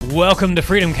Welcome to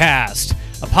Freedom Cast,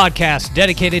 a podcast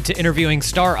dedicated to interviewing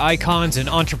star icons and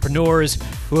entrepreneurs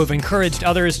who have encouraged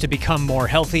others to become more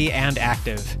healthy and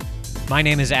active. My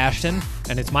name is Ashton,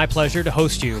 and it's my pleasure to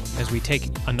host you as we take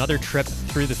another trip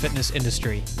through the fitness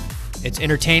industry. It's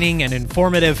entertaining and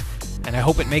informative, and I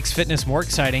hope it makes fitness more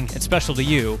exciting and special to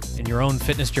you in your own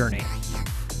fitness journey.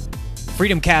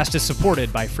 Freedom Cast is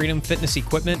supported by Freedom Fitness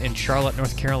Equipment in Charlotte,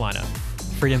 North Carolina.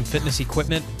 Freedom Fitness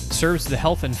Equipment serves the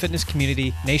health and fitness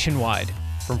community nationwide,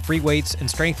 from free weights and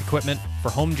strength equipment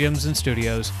for home gyms and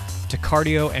studios to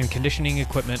cardio and conditioning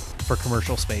equipment for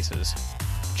commercial spaces.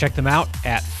 Check them out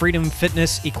at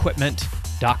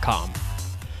freedomfitnessequipment.com.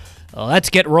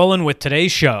 Let's get rolling with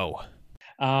today's show.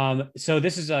 So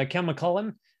this is Kel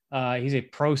McCullen. He's a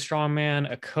pro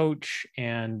strongman, a coach,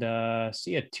 and a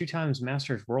 2 times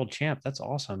Masters world champ. That's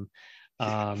awesome.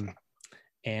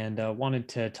 And wanted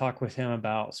to talk with him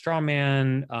about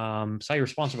strongman. Saw you were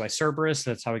sponsored by Cerberus.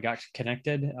 That's how we got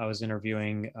connected. I was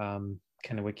interviewing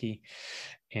Kennewicky.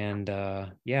 And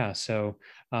can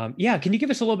you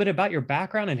give us a little bit about your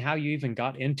background and how you even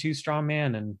got into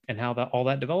strongman and how all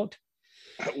that developed?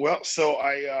 Well, so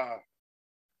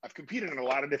I've competed in a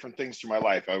lot of different things through my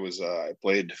life. I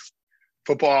played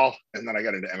football, and then I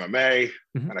got into MMA,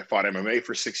 and I fought MMA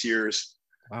for 6 years.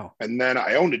 Wow. And then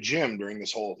I owned a gym during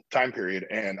this whole time period.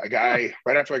 And a guy,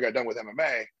 right after I got done with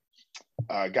MMA,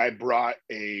 a guy brought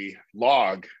a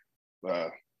log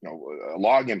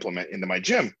implement into my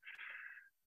gym.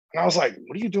 And I was like,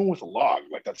 what are you doing with a log?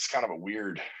 Like, that's kind of a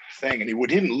weird thing. And he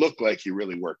didn't look like he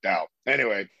really worked out.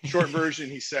 Anyway, short version,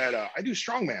 he said, I do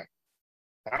strongman.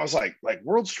 And I was like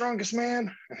world's strongest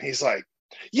man? And he's like,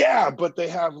 yeah, but they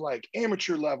have like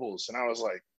amateur levels. And I was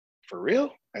like, for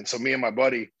real? And so me and my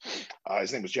buddy,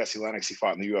 his name was Jesse Lennox, he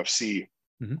fought in the UFC.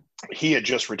 He had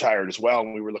just retired as well,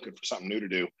 and we were looking for something new to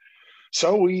do.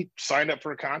 So we signed up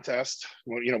for a contest.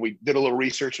 We did a little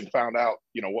research and found out,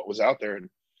 what was out there, and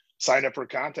signed up for a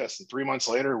contest. And 3 months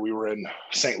later, we were in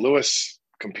St. Louis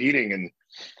competing and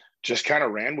just kind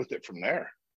of ran with it from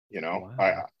there.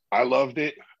 Wow. I loved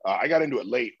it. I got into it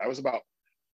late. I was about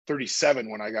 37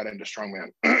 when I got into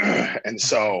strongman. And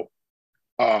so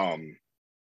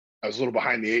I was a little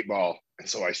behind the 8 ball. And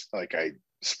so I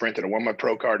sprinted. I won my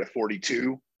pro card at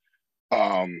 42.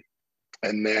 And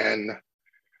then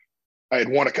I'd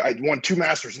won 2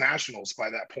 Masters Nationals by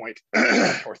that point,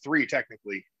 or 3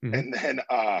 technically. And then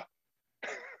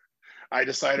I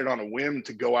decided on a whim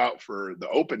to go out for the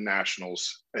Open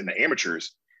Nationals and the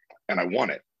amateurs, and I won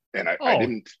it. And I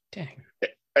didn't. Dang.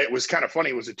 It was kind of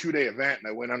funny. It was a 2-day event, and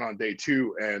I went on day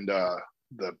 2, and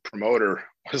the promoter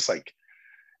was like,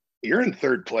 "You're in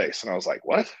 3rd place." And I was like,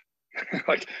 "What?"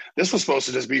 Like, this was supposed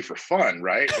to just be for fun,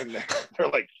 right? And they're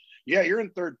like, "Yeah, you're in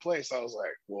 3rd place." I was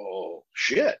like, "Whoa,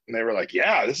 shit." And they were like,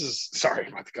 "Yeah, sorry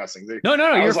about the cussing." No,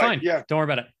 you're fine. Yeah, don't worry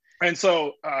about it. And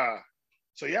so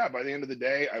yeah, by the end of the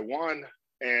day, I won,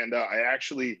 and I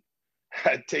actually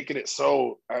had taken it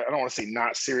so, I don't want to say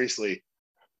not seriously,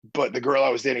 but the girl I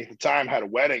was dating at the time had a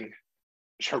wedding.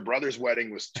 Her brother's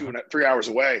wedding was 3 hours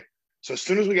away. So as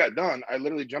soon as we got done, I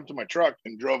literally jumped in my truck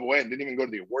and drove away and didn't even go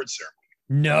to the awards ceremony.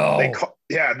 No.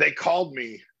 They called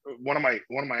me. One of my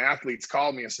athletes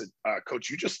called me and said,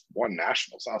 "Coach, you just won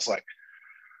nationals." I was like,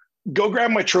 "Go grab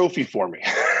my trophy for me."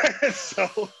 So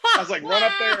I was like, "Run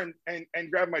up there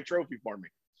and grab my trophy for me."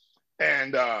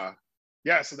 And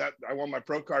so that I won my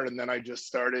pro card, and then I just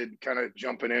started kind of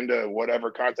jumping into whatever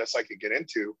contests I could get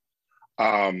into.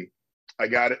 I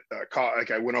got it.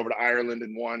 I went over to Ireland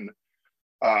and won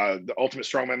the Ultimate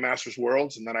Strongman Masters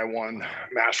Worlds, and then I won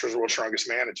Masters World Strongest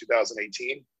Man in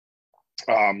 2018.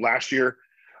 Last year,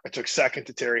 I took 2nd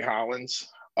to Terry Hollins.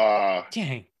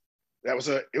 Dang, it was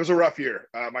a rough year.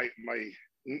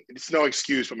 It's no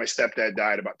excuse, but my stepdad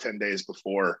died about 10 days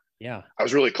before. Yeah, I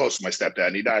was really close to my stepdad,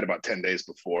 and he died about 10 days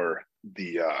before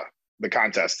the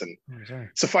contest. And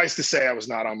suffice to say, I was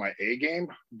not on my A game,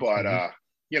 but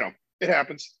it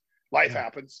happens. Life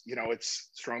happens.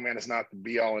 It's strongman is not the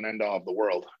be all and end all of the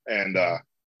world. And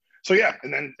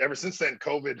and then ever since then,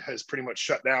 COVID has pretty much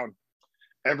shut down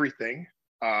everything.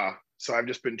 So I've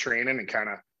just been training and kind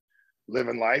of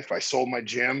living life. I sold my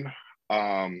gym,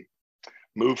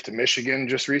 moved to Michigan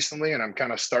just recently, and I'm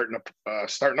kind of starting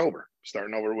over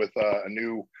with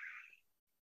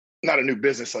not a new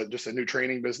business, just a new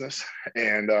training business,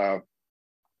 and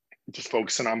just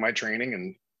focusing on my training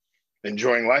and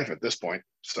enjoying life at this point.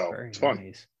 So it's fun.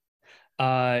 Nice.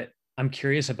 I'm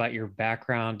curious about your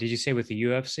background. Did you say with the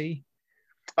UFC?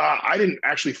 I didn't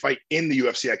actually fight in the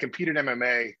UFC. I competed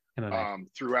MMA.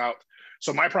 Throughout.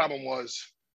 So my problem was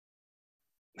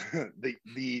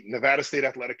the Nevada State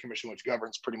Athletic Commission, which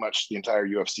governs pretty much the entire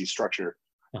UFC structure,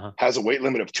 has a weight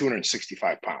limit of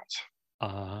 265 pounds.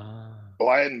 Well,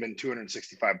 I hadn't been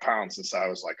 265 pounds since I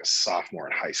was like a sophomore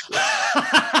in high school.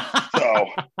 So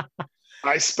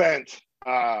I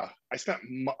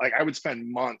would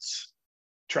spend months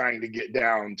trying to get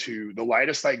down to, the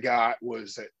lightest I got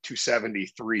was at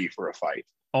 273 for a fight.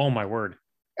 Oh my word.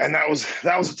 And that was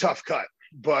a tough cut.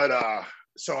 But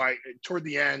so toward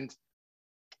the end,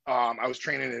 I was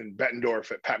training in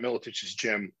Bettendorf at Pat Militich's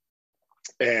gym.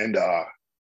 And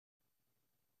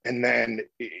then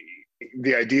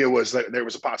the idea was that there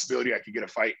was a possibility I could get a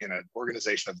fight in an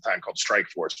organization at the time called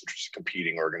Strikeforce, which was a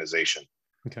competing organization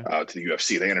to the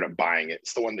UFC. They ended up buying it.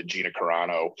 It's the one that Gina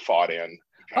Carano fought in.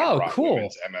 Oh, cool.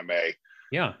 Women's MMA.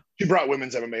 Yeah. She brought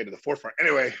women's MMA to the forefront.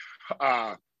 Anyway,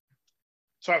 so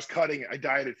I was cutting. I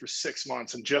dieted for 6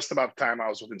 months, and just about the time I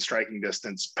was within striking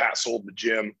distance, Pat sold the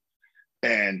gym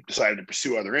and decided to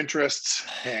pursue other interests.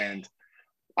 And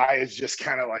I was just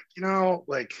kind of like,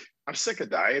 like, I'm sick of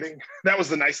dieting. That was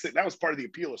the nice thing. That was part of the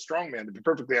appeal of strongman, to be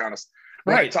perfectly honest.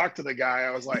 When I talked to the guy,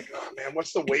 I was like, oh man,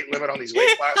 what's the weight limit on these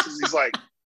weight classes? He's like,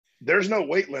 there's no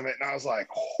weight limit. And I was like,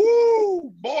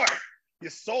 whoo, boy, you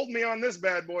sold me on this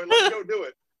bad boy. Let's go do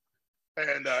it.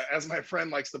 And as my friend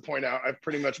likes to point out, I've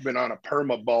pretty much been on a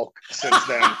perma bulk since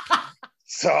then.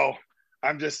 So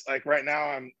I'm just like, right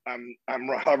now I'm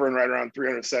hovering right around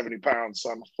 370 pounds.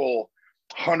 So I'm a full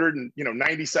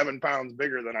 97 pounds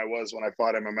bigger than I was when I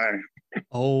fought MMA.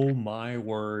 Oh my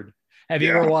word. Have you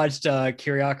ever watched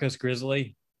Kyriakos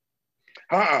Grizzly?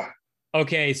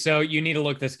 Okay, so you need to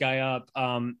look this guy up.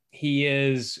 He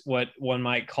is what one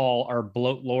might call our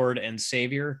bloat lord and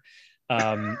savior.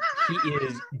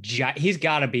 He's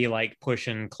got to be like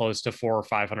pushing close to 400 or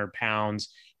 500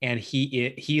 pounds, and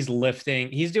he's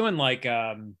lifting. He's doing like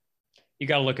you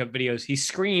got to look up videos. He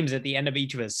screams at the end of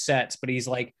each of his sets, but he's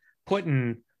like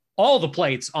putting all the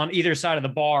plates on either side of the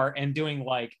bar and doing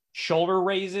like shoulder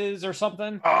raises or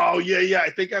something. Oh yeah. I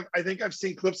think I've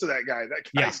seen clips of that guy.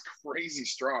 That guy's crazy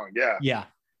strong. Yeah.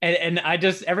 And I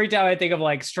just, every time I think of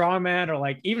like strongman or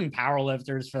like even power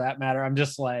lifters for that matter, I'm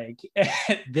just like,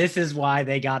 this is why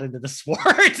they got into the sport.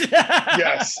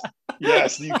 Yes.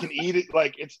 You can eat it.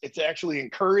 Like it's actually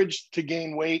encouraged to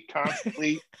gain weight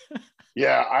constantly.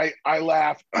 Yeah. I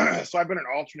laugh. So I've been an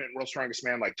alternate in World's Strongest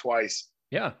Man like twice.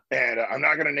 Yeah. And I'm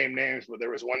not going to name names, but there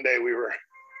was one day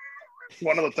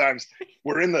one of the times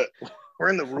we're in the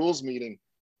rules meeting,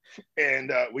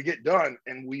 and we get done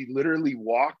and we literally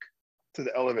walk to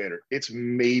the elevator. It's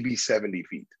maybe 70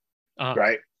 feet,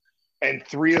 right? And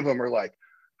three of them are like,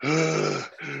 and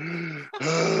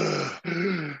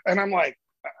I'm like,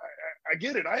 I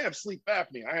get it. I have sleep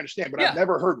apnea. I understand, but I've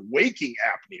never heard waking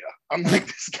apnea. I'm like,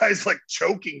 this guy's like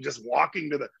choking, just walking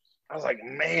to I was like,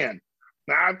 man.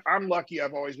 Now I'm lucky. I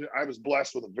was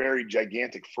blessed with a very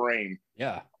gigantic frame.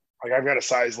 Yeah. Like I've got a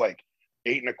size like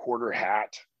 8 1/4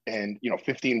 hat and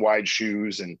 15 wide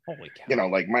shoes, and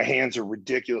like my hands are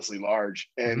ridiculously large.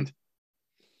 And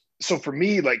so for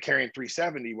me, like carrying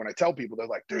 370, when I tell people, they're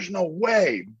like, there's no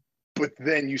way. But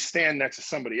then you stand next to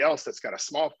somebody else that's got a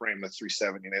small frame that's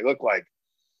 370, and they look like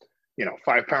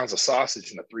 5 pounds of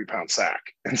sausage in a 3-pound sack,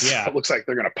 and so it looks like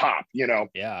they're gonna pop.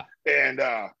 Yeah. And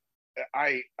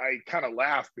I kind of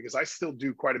laugh because I still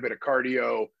do quite a bit of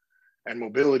cardio and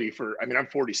mobility I'm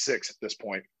 46 at this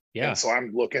point. Yeah. And so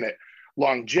I'm looking at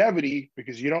longevity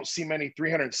because you don't see many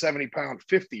 370-pound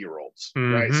 50-year-olds,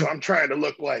 right? So I'm trying to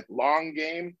look like long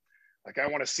game. Like I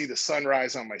want to see the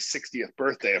sunrise on my 60th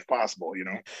birthday if possible,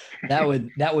 That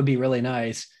would be really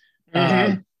nice.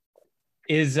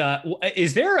 Is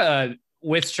there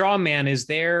with strongman, is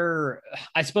there,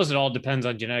 I suppose it all depends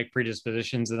on genetic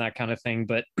predispositions and that kind of thing,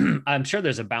 but I'm sure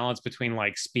there's a balance between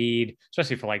like speed,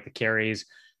 especially for like the carries,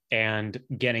 and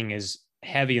getting as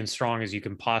heavy and strong as you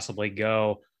can possibly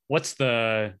go. Is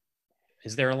there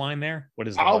a line there? What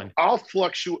is the line? I'll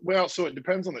fluctuate. Well, so it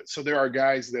depends on it. So there are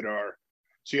guys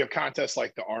so you have contests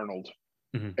like the Arnold,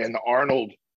 and the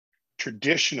Arnold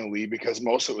traditionally, because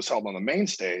most of it was held on the main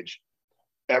stage,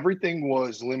 everything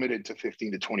was limited to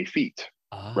 15 to 20 feet,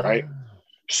 right?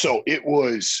 So it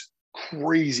was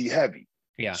crazy heavy.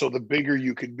 Yeah. So the bigger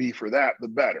you could be for that, the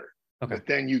better. Okay. But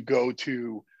then you go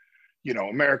to,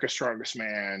 America's Strongest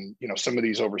Man, some of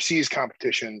these overseas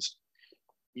competitions,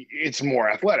 it's more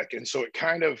athletic. And so it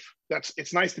kind of,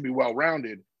 it's nice to be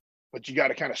well-rounded, but you got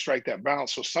to kind of strike that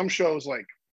balance. So some shows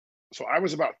so I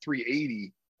was about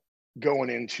 380 going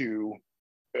into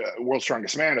World's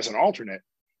Strongest Man as an alternate,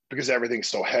 because everything's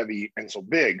so heavy and so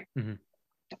big.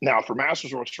 Now for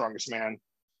Masters World's Strongest Man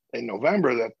in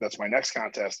November, that's my next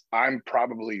contest, I'm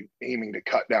probably aiming to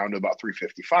cut down to about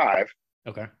 355.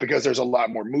 Okay. Because there's a lot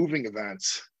more moving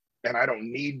events, and I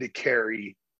don't need to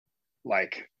carry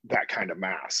like that kind of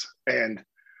mass. And,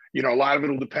 you know, a lot of it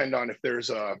will depend on if there's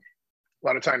a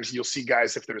lot of times you'll see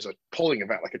guys, if there's a pulling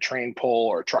event, like a train pull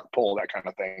or a truck pull, that kind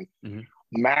of thing,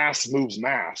 mass moves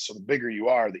mass. So the bigger you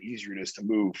are, the easier it is to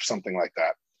move something like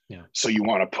that. Yeah. So you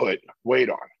want to put weight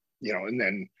on, you know, and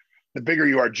then the bigger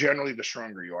you are, generally the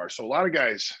stronger you are. So a lot of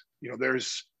guys, you know,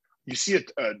 you see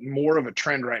it more of a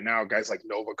trend right now, guys like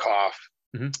Novikov,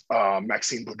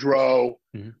 Maxime Boudreau,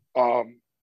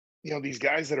 you know, these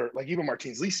guys that are like, even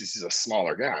Martins Licis is a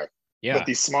smaller guy, but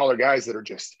these smaller guys that are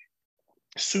just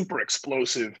super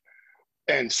explosive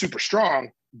and super strong,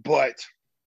 but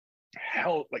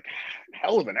hell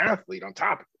of an athlete on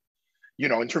top of it. You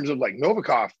know, in terms of like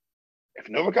Novikov, if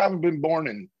Novikov had been born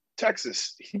in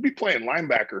Texas, he'd be playing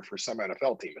linebacker for some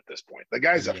NFL team at this point. The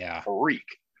guy's a freak,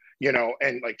 you know,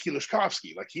 and like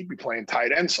Kilishkovsky, like he'd be playing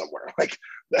tight end somewhere. Like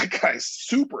that guy's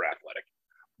super athletic.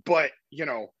 But, you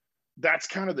know, that's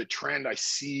kind of the trend I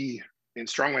see in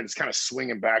strongman. It's kind of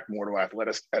swinging back more to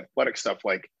athletic stuff,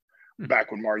 like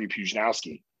back when Mario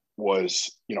Pudzianowski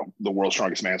was, you know, the world's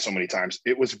strongest man so many times.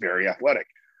 It was very athletic.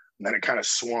 And then it kind of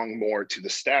swung more to the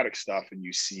static stuff. And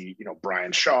you see, you know,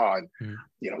 Brian Shaw and,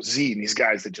 you know, Z and these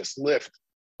guys that just lift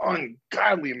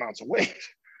ungodly amounts of weight.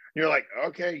 You're like,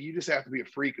 okay, you just have to be a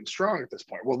freak and strong at this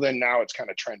point. Well, then now it's kind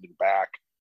of trending back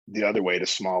the other way to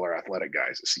smaller athletic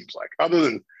guys, it seems like. Other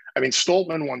than, I mean,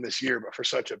 Stoltman won this year, but for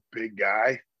such a big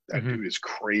guy, that dude is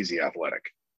crazy athletic.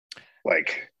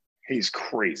 Like, he's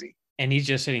crazy. And he's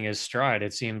just hitting his stride,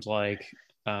 it seems like,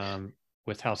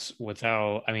 with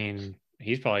how, I mean,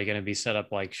 he's probably going to be set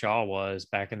up like Shaw was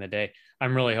back in the day.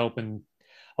 I'm really hoping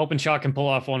Shaw can pull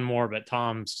off one more, but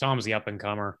Tom's the up and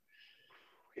comer.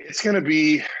 It's going to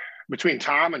be between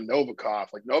Tom and Novikov.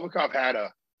 Like Novikov had a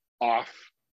off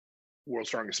world's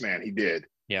strongest man. He did.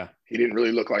 Yeah. He didn't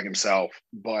really look like himself,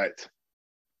 but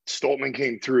Stoltman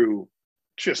came through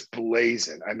just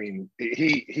blazing. I mean,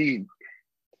 he's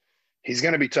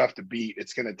going to be tough to beat.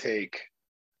 It's going to take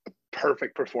a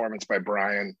perfect performance by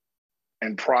Brian,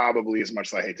 and probably, as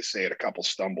much as I hate to say it, a couple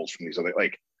stumbles from these other,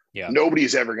 like,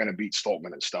 nobody's ever going to beat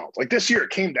Stoltman and Stones. Like this year, it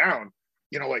came down,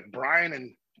 you know, like Brian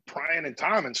and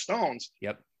Tom and Stones.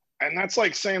 Yep. And that's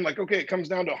like saying, like, okay, it comes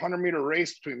down to a 100-meter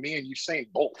race between me and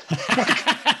Usain Bolt. Like,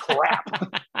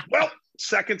 crap. Well,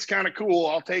 second's kind of cool.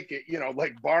 I'll take it. You know,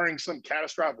 like barring some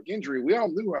catastrophic injury, we all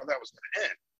knew how that was going to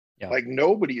end. Yeah. Like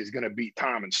nobody is going to beat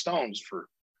Tom and Stones for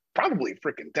probably a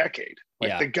freaking decade.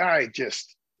 Like the guy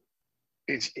just,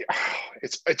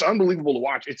 it's unbelievable to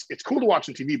watch. It's cool to watch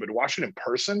on TV, but to watch it in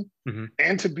person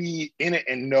and to be in it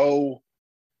and know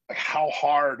like how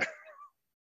hard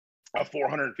a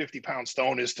 450-pound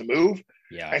stone is to move.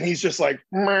 Yeah. And he's just like,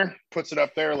 puts it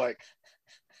up there like,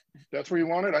 that's where you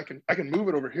want it. I can move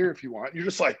it over here if you want. You're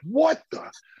just like, what the?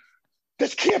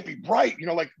 This can't be right. You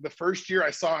know, like the first year I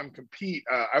saw him compete,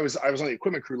 I was on the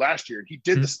equipment crew last year and he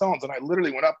did the stones and I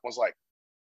literally went up and was like,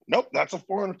 nope, that's a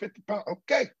 450-pound.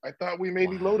 Okay. I thought we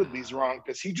maybe loaded these wrong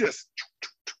because he just,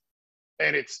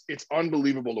 and it's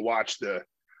unbelievable to watch the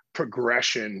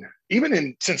progression,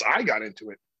 even since I got into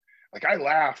it. Like I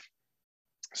laugh.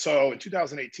 So in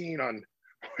 2018 on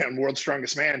World's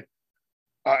Strongest Man,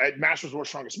 at Masters World's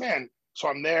Strongest Man, so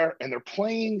I'm there and they're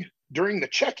playing during the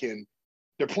check-in,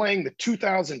 they're playing the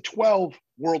 2012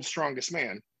 World's Strongest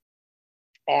Man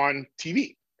on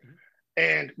TV.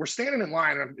 And we're standing in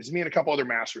line, and it's me and a couple other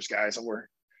Masters guys, and we're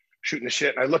shooting the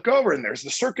shit. And I look over, and there's the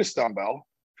circus dumbbell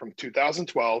from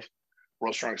 2012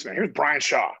 World's Strongest Man. Here's Brian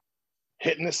Shaw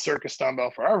hitting this circus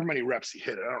dumbbell for however many reps he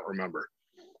hit it. I don't remember.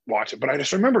 Watch it. But I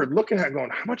just remember looking at it going,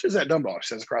 how much is that dumbbell? It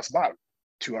says across the bottom,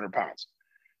 200 pounds.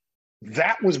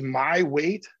 That was my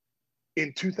weight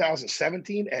in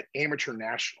 2017 at amateur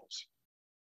nationals.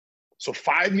 So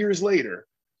 5 years later,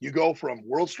 you go from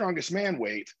World's Strongest Man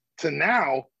weight to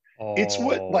now, it's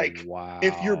what, like,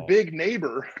 if your big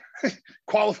neighbor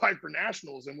qualified for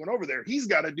nationals and went over there, he's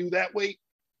got to do that weight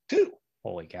too.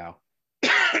 Holy cow.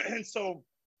 And so,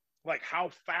 like, how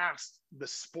fast the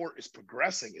sport is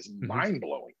progressing is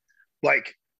mind-blowing.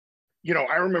 Like, you know,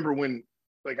 I remember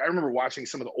watching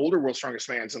some of the older World's Strongest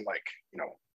Mans and, like, you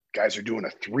know, guys are doing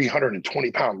a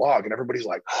 320-pound log and everybody's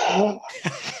like, oh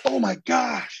my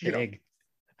gosh, you know.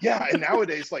 Yeah, and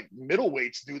nowadays, like,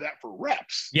 middleweights do that for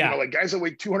reps. Yeah. You know, like guys that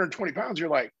weigh 220 pounds, you're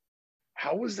like,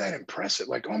 how was that impressive?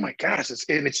 Like, oh my gosh,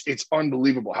 it's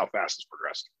unbelievable how fast it's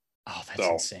progressed. Oh, that's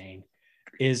insane.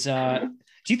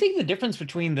 Do you think the difference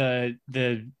between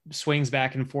the swings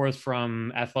back and forth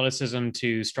from athleticism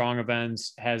to strong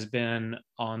events has been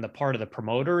on the part of the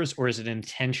promoters, or is it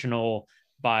intentional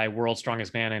by World's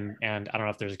Strongest Man and I don't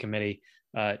know if there's a committee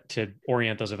to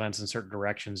orient those events in certain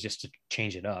directions just to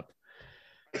change it up?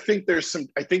 think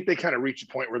I think they kind of reach a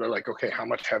point where they're like, okay, how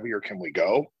much heavier can we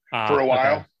go for a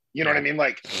while? Okay. You know what I mean?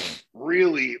 Like,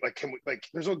 really, like, can we, like,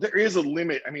 there is a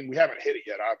limit. I mean, we haven't hit it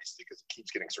yet, obviously, because it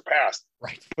keeps getting surpassed.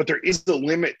 Right. But there is a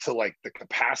limit to like the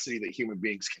capacity that human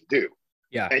beings can do.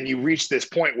 Yeah. And you reach this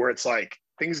point where it's like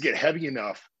things get heavy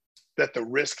enough that the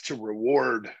risk to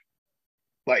reward,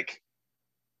 like,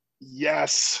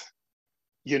 yes,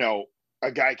 you know,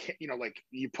 a guy can't, you know, like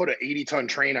you put an 80-ton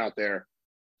train out there.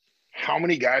 How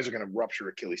many guys are going to rupture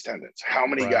Achilles tendons? How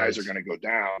many guys are going to go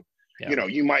down? Yeah. You know,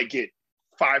 you might get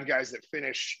 5 guys that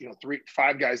finish, you know,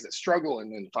 5 guys that struggle,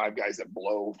 and then 5 guys that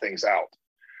blow things out.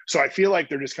 So I feel like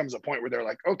there just comes a point where they're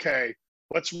like, okay,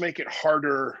 let's make it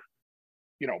harder.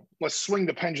 You know, let's swing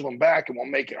the pendulum back and we'll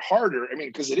make it harder. I mean,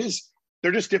 because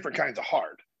they're just different kinds of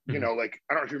hard. Mm-hmm. You know, like,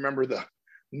 I don't know if you remember the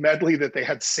medley that they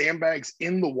had sandbags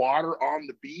in the water on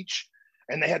the beach,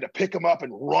 and they had to pick them up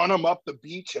and run them up the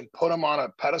beach and put them on a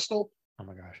pedestal. Oh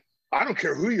my gosh. I don't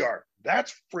care who you are.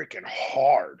 That's freaking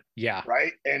hard. Yeah.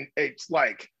 Right. And it's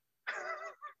like,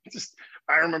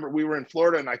 I remember we were in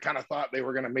Florida and I kind of thought they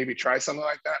were going to maybe try something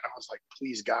like that. And I was like,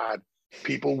 please God,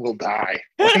 people will die.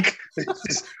 Like,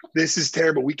 this is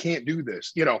terrible. We can't do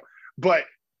this, you know, but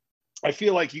I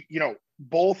feel like, you know,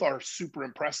 both are super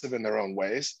impressive in their own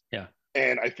ways. Yeah.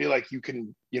 And I feel like you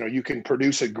can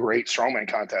produce a great strongman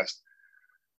contest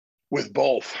with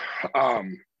both.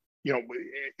 You know,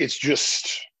 it's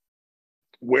just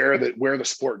where the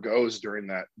sport goes during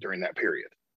that period.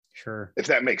 Sure. If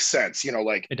that makes sense, you know,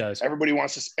 like it does. Everybody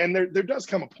wants to, and there does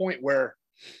come a point where,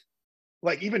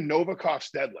 like, even Novikov's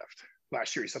deadlift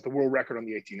last year, he set the world record on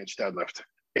the 18-inch deadlift,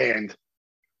 and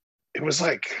it was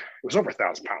over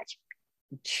 1,000 pounds.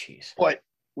 Jeez. But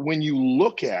when you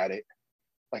look at it,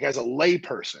 like, as a lay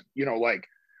person, you know, like,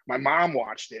 my mom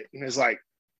watched it and is like,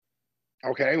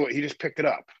 okay, well, he just picked it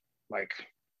up, like,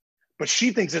 but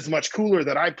she thinks it's much cooler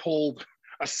that I pulled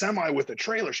a semi with a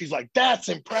trailer. She's like, that's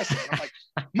impressive. And I'm like,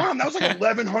 Mom, that was like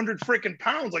 1,100 freaking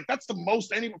pounds. Like, that's the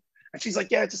most anyone. And she's like,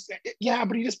 yeah,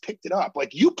 but he just picked it up.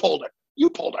 Like, you pulled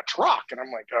a truck. And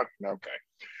I'm like, oh, okay.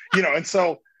 You know, and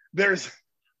so there's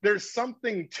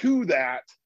something to that,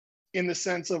 in the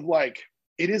sense of, like,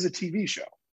 it is a TV show.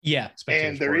 Yeah.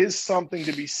 And there is something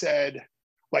to be said.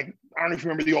 Like, I don't know if you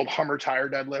remember the old Hummer tire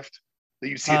deadlift that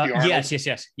you see at the Arnold.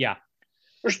 Yes. Yeah.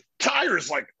 There's tires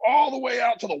like all the way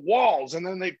out to the walls, and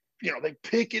then they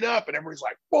pick it up and everybody's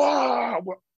like, wow,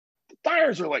 the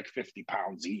tires are like 50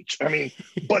 pounds each. I mean,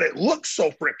 but it looks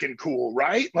so freaking cool,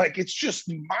 right? Like, it's just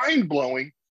mind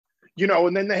blowing, you know.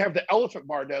 And then they have the elephant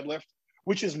bar deadlift,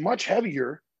 which is much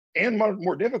heavier and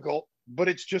more difficult, but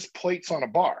it's just plates on a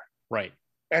bar. Right.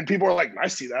 And people are like, I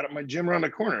see that at my gym around the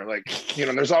corner. Like, you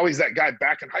know, there's always that guy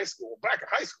back in high school. Back in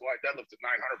high school, I deadlifted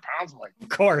 900 pounds. I'm like, of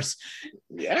course.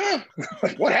 Yeah.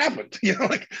 Like, what happened? You know,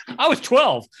 like, I was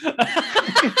 12.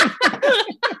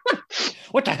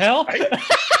 What the hell?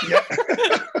 Yeah.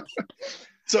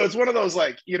 So it's one of those,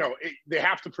 like, you know, they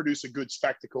have to produce a good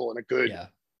spectacle and a good,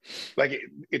 like,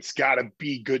 it's got to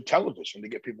be good television to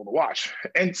get people to watch.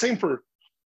 And same for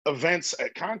events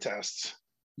at contests,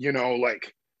 you know,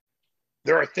 like,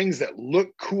 there are things that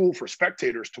look cool for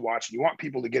spectators to watch, and you want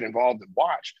people to get involved and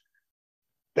watch,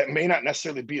 that may not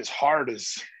necessarily be as hard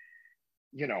as,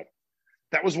 you know.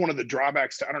 That was one of the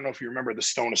drawbacks to, I don't know if you remember the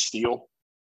Stone of Steel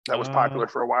that was popular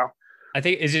for a while. I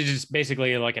think, is it just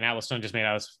basically like an Atlas stone just made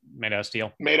out of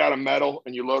steel? Made out of metal,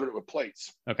 and you loaded it with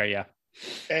plates. Okay, yeah.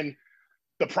 And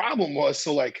the problem was,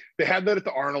 so, like, they had that at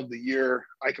the Arnold the year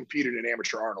I competed in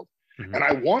Amateur Arnold, and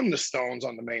I won the stones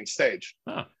on the main stage.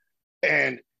 Huh.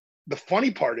 And the funny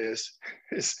part is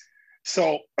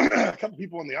so a couple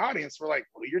people in the audience were like,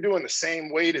 well, you're doing the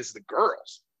same weight as the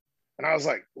girls. And I was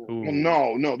like, well,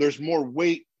 no, there's more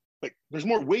weight. Like, there's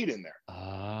more weight in there,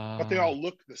 but they all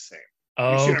look the same.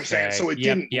 You see what I'm saying? So it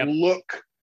didn't look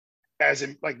as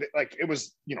in, like it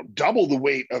was, you know, double the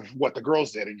weight of what the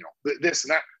girls did, and, you know, this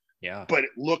and that. Yeah. But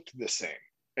it looked the same.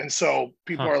 And so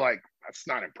people are like, that's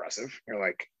not impressive. You're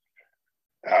like,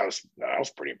 I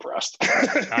was pretty impressed.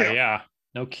 Yeah.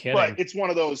 No kidding. But it's one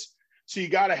of those, so you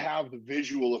got to have the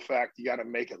visual effect. You got to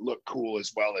make it look cool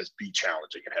as well as be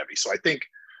challenging and heavy. So I think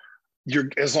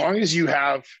as long as you're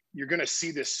going to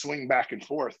see this swing back and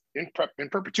forth in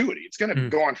perpetuity. It's going to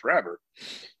go on forever.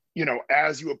 You know,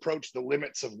 as you approach the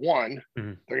limits of one,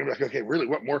 they're going to be like, okay, really,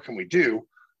 what more can we do?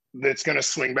 That's going to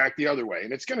swing back the other way.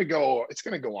 And it's going to go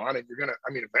on, and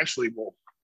eventually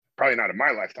probably not in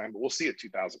my lifetime, but we'll see a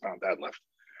 2,000 pound deadlift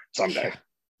someday,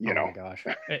 you know. My gosh.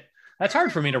 That's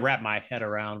hard for me to wrap my head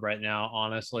around right now,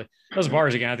 honestly. Those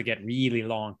bars are going to have to get really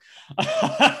long.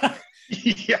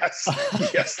 Yes,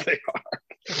 they are.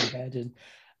 Imagine.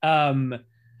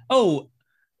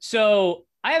 So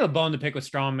I have a bone to pick with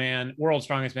strongman, World's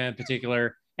Strongest Man in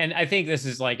particular. And I think this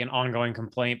is like an ongoing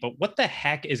complaint, but what the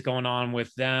heck is going on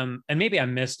with them? And maybe I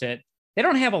missed it. They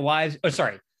don't have a live, oh,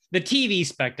 sorry. The TV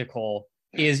spectacle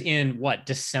is in what,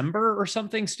 December or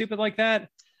something stupid like that?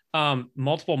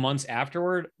 Multiple months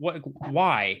afterward.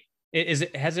 Why?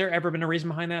 Has there ever been a reason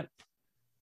behind that?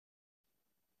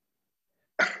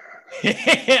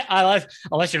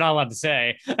 Unless you're not allowed to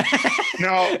say.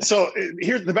 No. So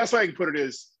here's the best way I can put it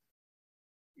is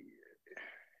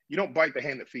you don't bite the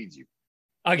hand that feeds you.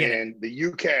 Again, and the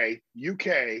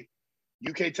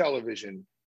UK television,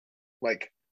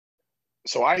 like,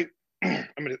 so I'm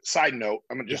gonna side note.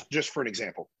 I'm gonna just for an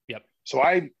example. Yep. So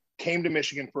I came to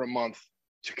Michigan for a month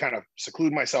to kind of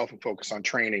seclude myself and focus on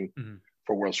training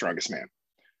for World's Strongest Man.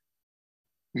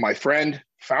 My friend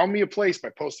found me a place by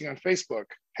posting on Facebook.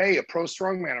 Hey, a pro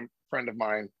strongman friend of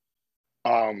mine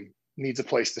needs a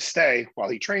place to stay while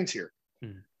he trains here.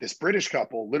 This British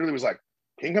couple literally was like,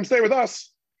 "Can you come stay with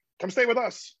us? Come stay with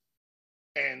us."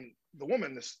 And the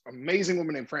woman, this amazing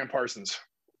woman named Fran Parsons,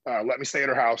 let me stay at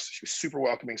her house. She was super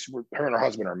welcoming. Her and her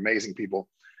husband are amazing people.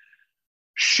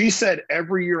 She said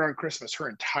every year on Christmas, her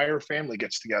entire family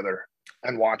gets together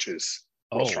and watches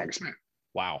World's Strongest Man.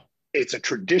 Wow. It's a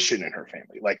tradition in her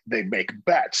family. Like, they make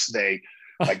bets. They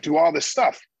like do all this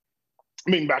stuff.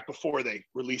 I mean, back before they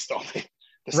released all the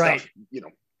stuff,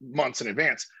 months in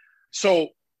advance. So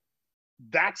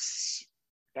that's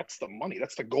the money.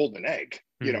 That's the golden egg,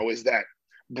 is that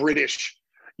British,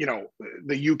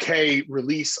 the UK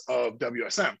release of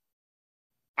WSM.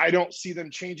 I don't see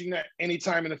them changing that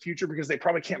anytime in the future because they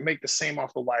probably can't make the same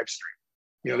off the live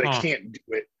stream. They can't do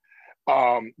it.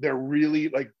 They're really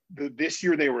like this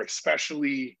year, they were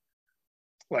especially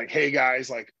like, hey guys,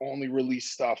 like, only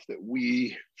release stuff that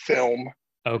we film.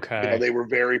 Okay. They were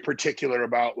very particular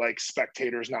about like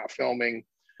spectators not filming.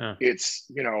 It's,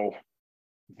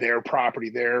 their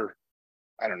property,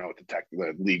 I don't know what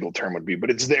the legal term would be, but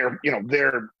it's their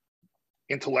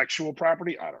intellectual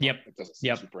property. I don't know. It doesn't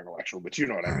seem super intellectual, but you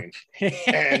know what I mean.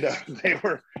 And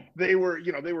they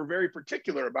were very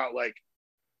particular about, like,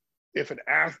 if an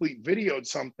athlete videoed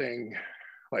something,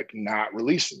 like, not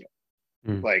releasing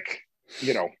it. Like,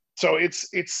 so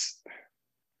it's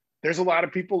there's a lot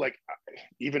of people, like,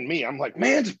 even me, I'm like,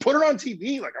 man, just put it on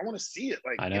TV. Like, I want to see it.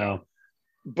 Like, I know.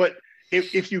 But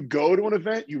if you go to an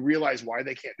event, you realize why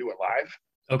they can't do it live.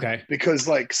 Okay. Because,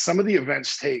 like, some of the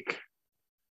events take,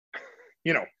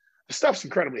 the stuff's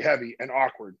incredibly heavy and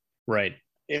awkward. Right.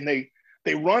 And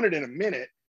they run it in a minute,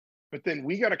 but then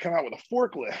we got to come out with a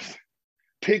forklift,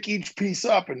 pick each piece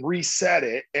up and reset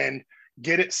it and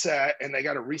get it set. And they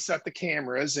got to reset the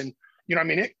cameras. And,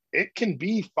 it can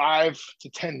be 5 to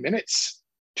 10 minutes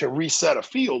to reset a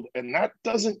field. And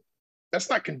that's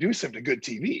not conducive to good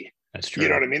TV. That's true. You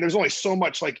know what I mean? There's only so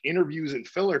much, like, interviews and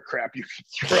filler crap you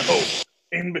can throw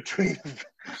in between.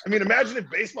 I mean, imagine if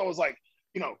baseball was like,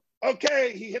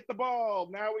 okay, he hit the ball.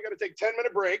 Now we got to take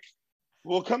 10-minute break.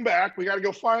 We'll come back. We got to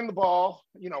go find the ball,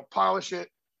 polish it.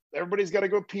 Everybody's got to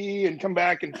go pee and come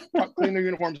back and clean their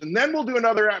uniforms. And then we'll do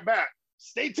another at bat.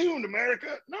 Stay tuned,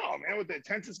 America. No, man, with the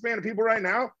attention span of people right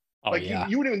now,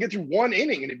 you wouldn't even get through one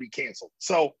inning and it'd be canceled.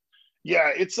 So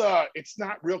yeah, it's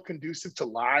not real conducive to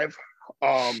live.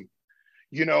 Clash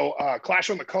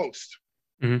on the Coast.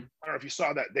 I don't know if you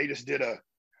saw that. They just did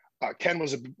Ken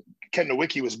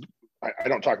Nowicki was, I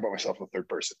don't talk about myself in the third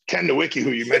person. Ken Nowicki, who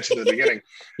you mentioned at the beginning.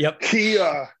 Yep.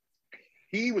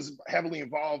 He was heavily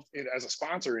involved as a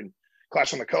sponsor in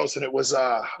Clash on the Coast. And it was,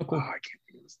 I can't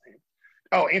think of his name.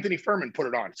 Oh, Anthony Furman put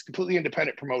it on. It's completely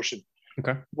independent promotion.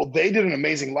 Okay. Well, they did an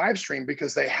amazing live stream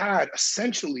because they had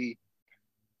essentially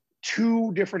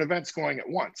 2 different events going at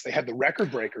once. They had the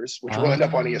record breakers, which will end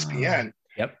up on ESPN.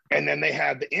 Yep. And then they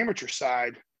had the amateur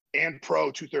side and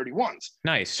pro 231s.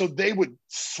 Nice. So they would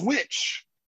switch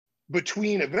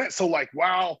between events. So, like,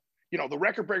 while, the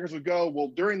record breakers would go,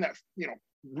 well, during that,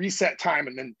 reset time,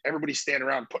 and then everybody's standing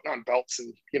around putting on belts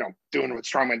and, doing what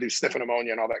strongmen do, sniffing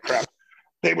ammonia and all that crap.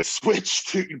 They would switch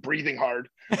to breathing hard.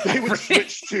 They would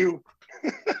switch to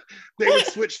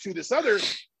this other,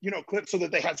 clip so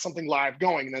that they had something live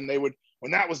going. And then they would,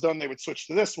 when that was done, they would switch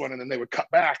to this one, and then they would cut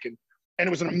back. And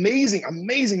it was an amazing,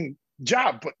 amazing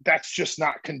job, but that's just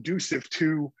not conducive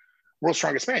to World's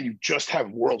Strongest Man. You just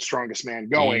have World's Strongest Man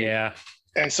going. Yeah.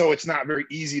 And so it's not very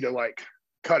easy to, like,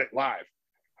 cut it live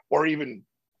or even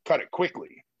cut it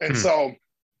quickly. And so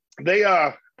they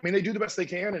do the best they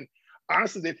can. And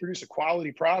honestly, they produce a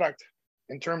quality product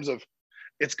in terms of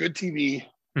it's good TV.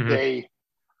 They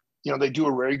do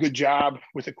a very good job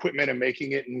with equipment and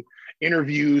making it, and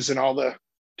interviews and all the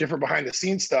different behind the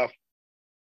scenes stuff.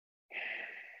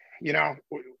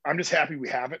 I'm just happy we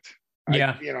have it.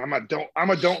 Yeah. I'm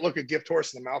a don't look a gift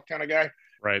horse in the mouth kind of guy.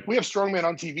 Right. We have strongman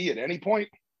on TV at any point.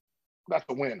 That's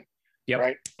a win. Yep.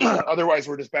 Right. Otherwise,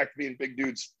 we're just back to being big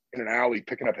dudes in an alley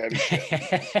picking up heavy shit.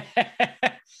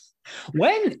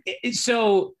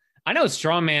 So I know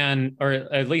strongman, or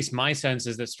at least my sense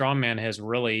is that strongman has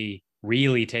really,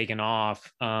 really taken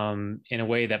off in a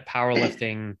way that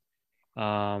powerlifting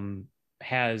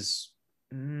has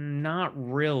not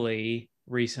really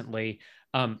recently.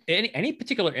 Any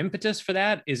particular impetus for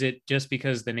that? Is it just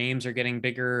because the names are getting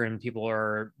bigger and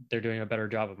they're doing a better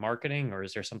job of marketing, or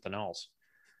is there something else?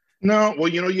 No, well,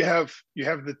 you have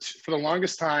for the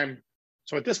longest time.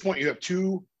 So at this point, you have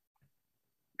two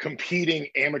competing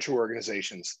amateur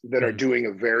organizations that are doing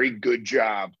a very good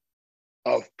job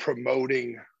of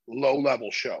promoting low-level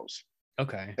shows.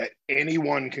 Okay. That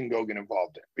anyone can go get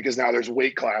involved in, because now there's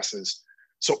weight classes.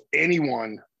 So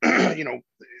anyone,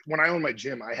 when I owned my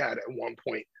gym, I had at one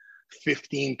point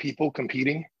 15 people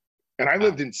competing, and I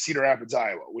lived in Cedar Rapids,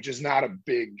 Iowa, which is not a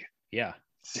big,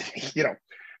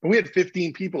 and we had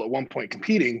 15 people at one point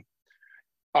competing.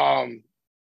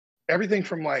 Everything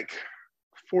from like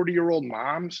 40-year-old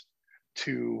moms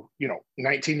to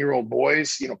 19-year-old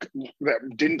boys, that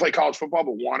didn't play college football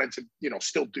but wanted to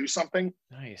still do something.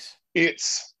 Nice.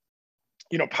 It's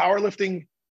powerlifting,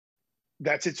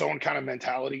 that's its own kind of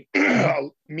mentality.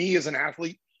 Me as an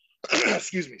athlete,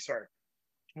 excuse me, sorry,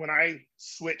 when I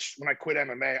quit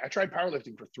MMA, I tried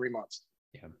powerlifting for 3 months.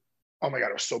 Yeah. Oh my God,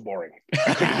 it was so boring.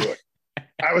 I couldn't do it.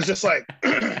 I was just like,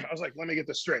 let me get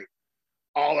this straight.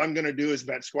 All I'm going to do is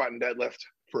bench, squat, and deadlift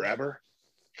forever.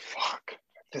 Fuck,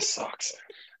 this sucks.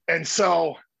 And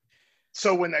so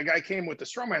when that guy came with the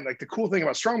strongman, like the cool thing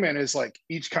about strongman is like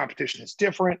each competition is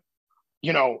different.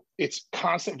 It's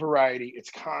constant variety. It's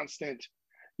constant,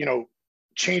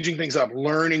 changing things up,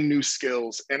 learning new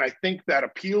skills. And I think that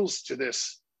appeals to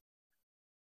this,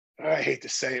 I hate to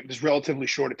say it, this relatively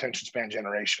short attention span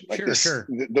generation. Like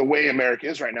the way America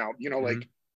is right now, like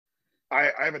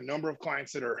I have a number of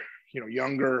clients that are,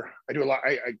 younger. I do a lot.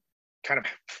 I kind of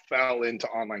fell into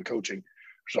online coaching,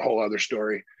 which is a whole other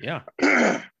story. Yeah.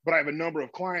 But I have a number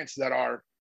of clients that are,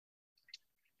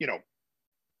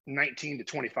 19 to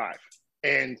 25,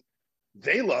 and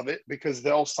they love it because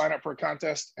they'll sign up for a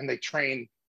contest and they train,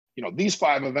 these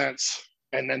 5 events,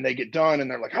 and then they get done and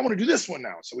they're like, I want to do this one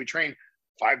now. So we train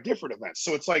 5 different events.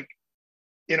 So it's like,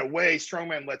 in a way,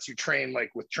 strongman lets you train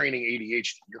like with training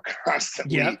ADHD. You're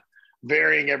constantly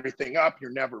varying everything up. You're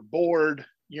never bored,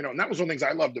 and that was one of the things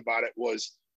I loved about it,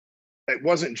 was it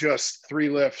wasn't just 3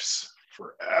 lifts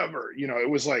forever. It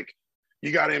was like,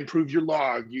 you got to improve your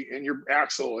log and your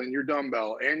axle and your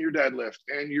dumbbell and your deadlift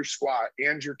and your squat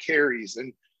and your carries.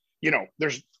 And,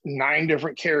 there's 9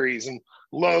 different carries and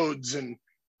loads and,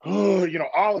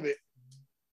 all of it.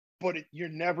 But you're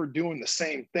never doing the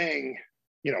same thing,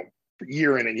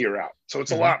 year in and year out. So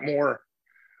it's a lot more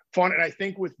fun. And I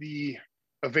think with the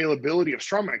availability of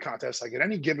strongman contests, like at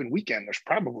any given weekend, there's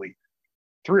probably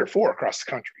 3 or 4 across the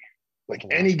country. Like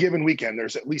any given weekend,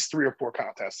 there's at least 3 or 4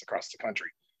 contests across the country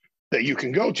that you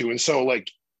can go to. And so like,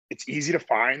 it's easy to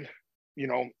find,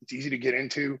 it's easy to get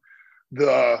into.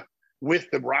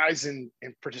 With the rise in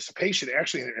participation,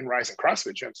 actually in rise in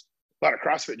CrossFit gyms, a lot of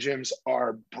CrossFit gyms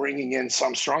are bringing in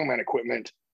some strongman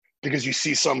equipment because you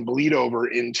see some bleed over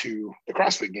into the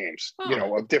CrossFit games,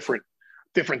 of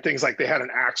different things. Like they had an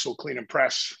axle clean and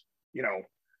press, a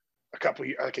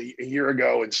year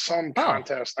ago in some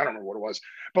contest. I don't remember what it was,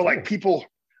 but like people,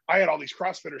 I had all these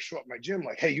CrossFitters show up at my gym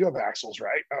like, hey, you have axles,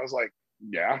 right? I was like,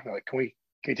 yeah. They're like, can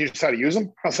you teach us how to use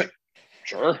them? I was like,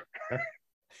 sure.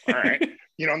 All right.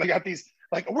 And they got these,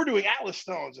 like, we're doing Atlas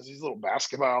stones as these little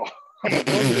basketball. I'm like,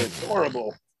 those are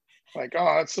adorable. Like,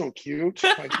 oh, that's so cute.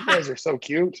 Like, you guys are so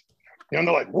cute. And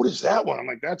they're like, what is that one? I'm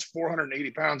like, that's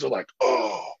 480 pounds. They're like,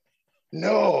 oh,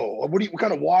 no. What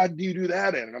kind of wad do you do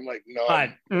that in? And I'm like,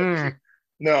 no.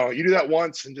 No, you do that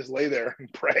once and just lay there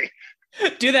and pray.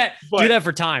 Do that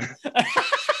for time.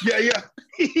 yeah.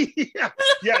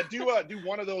 Do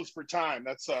one of those for time.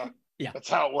 That's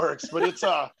how it works. But it's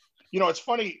it's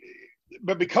funny,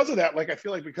 but because of that, like I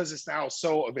feel like because it's now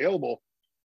so available,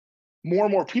 more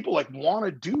and more people like want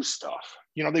to do stuff.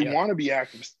 They want to be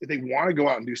active. They want to go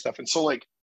out and do stuff. And so like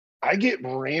I get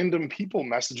random people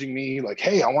messaging me like,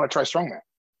 hey, I want to try strongman.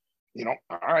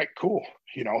 All right, cool.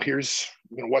 Here's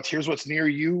what's near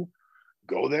you.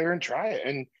 Go there and try it.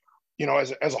 And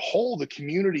as a whole, the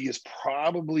community is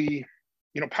probably,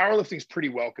 powerlifting is pretty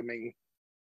welcoming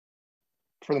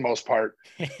for the most part,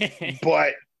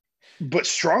 but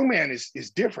strongman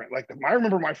is different. Like I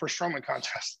remember my first strongman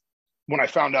contest when I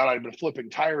found out I'd been flipping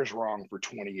tires wrong for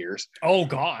 20 years. Oh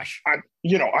gosh.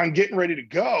 I'm getting ready to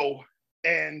go,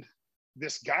 and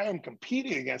this guy I'm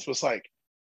competing against was like,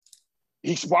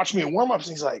 he's watching me in warm-ups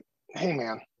and he's like, hey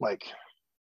man, like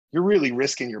you're really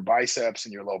risking your biceps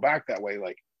and your low back that way.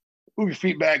 Like move your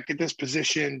feet back, get this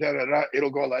position, it'll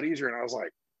go a lot easier. And I was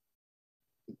like,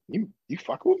 you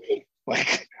fuck with me?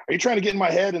 Like, are you trying to get in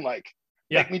my head and like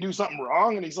make me do something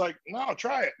wrong? And he's like, no,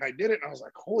 try it. And I did it. And I was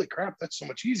like, holy crap, that's so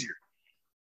much easier.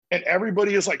 And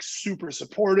everybody is like super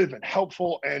supportive and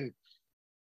helpful and,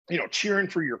 you know, cheering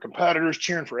for your competitors,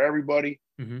 cheering for everybody.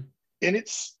 Mm-hmm. And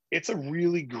it's a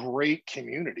really great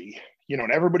community, you know,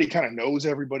 and everybody kind of knows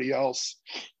everybody else.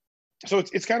 So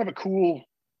it's kind of a cool,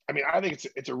 I mean, I think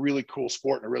it's a really cool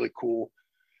sport and a really cool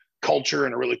culture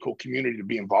and a really cool community to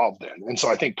be involved in. And so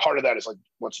I think part of that is like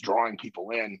what's drawing people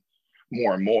in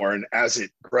more and more. And as it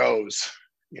grows,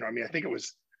 you know, I mean, I think it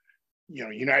was, you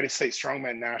know, United States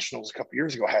Strongman Nationals a couple of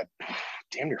years ago had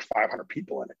damn near 500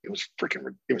 people in it. It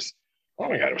was oh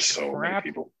my God, it was so many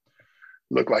people.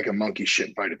 Looked like a monkey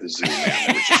shit fight at the zoo, man.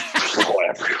 It was just people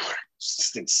everywhere. It's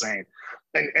just insane.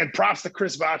 And props to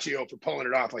Chris Vaccio for pulling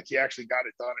it off. Like he actually got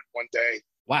it done in one day.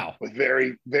 Wow. With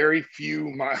very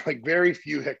few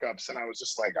hiccups. And I was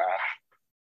just like,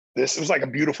 it was like a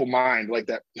beautiful mind, like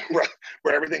that,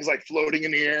 where everything's like floating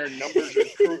in the air and numbers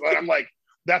are and I'm like,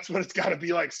 that's what it's got to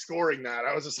be like scoring that.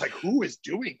 I was just like, who is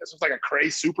doing this? It was like a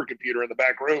crazy supercomputer in the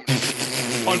back room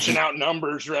punching out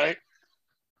numbers, right?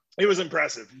 It was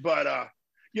impressive. But,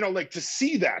 you know, like to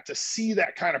see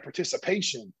that kind of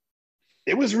participation,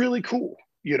 it was really cool.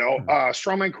 You know,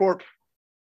 Strongman Corp,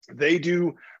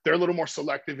 they're a little more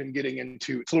selective in getting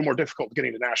into, it's a little more difficult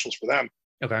getting to nationals for them.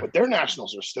 Okay. But their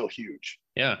nationals are still huge.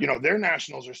 Yeah. You know, their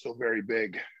nationals are still very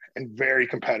big and very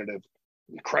competitive,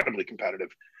 incredibly competitive.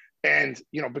 And,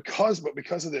 you know, because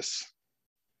of this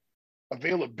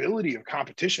availability of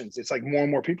competitions, it's like more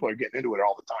and more people are getting into it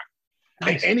all the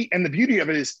time. Nice. And the beauty of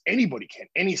it is anybody can,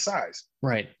 any size.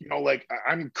 Right. You know, like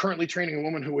I'm currently training a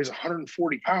woman who weighs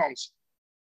 140 pounds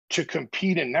to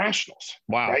compete in nationals.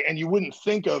 Wow. Right. And you wouldn't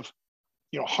think of,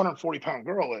 you know, 140-pound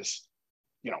girl as,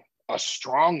 you know, a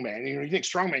strong man. You know, you think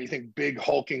strong man, you think big,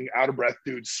 hulking, out of breath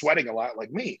dude sweating a lot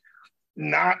like me.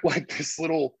 Not like this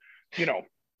little, you know,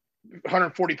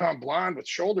 140-pound blonde with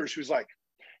shoulders who's like,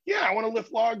 yeah, I want to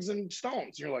lift logs and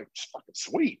stones. And you're like, fucking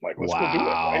sweet. Like, let's go do it.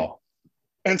 Right.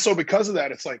 And so because of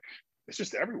that, it's like, it's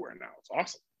just everywhere now. It's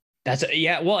awesome.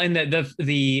 Well, and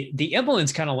the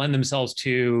implements kind of lend themselves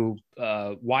to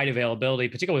wide availability,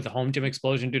 particularly with the home gym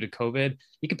explosion due to COVID.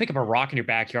 You can pick up a rock in your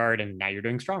backyard and now you're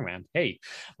doing strongman. Hey,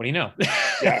 what do you know?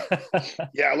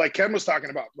 Yeah. Like Ken was talking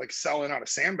about, like selling out of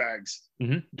sandbags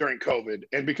during COVID.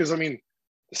 And because, I mean,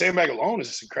 the sandbag alone is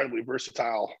this incredibly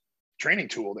versatile training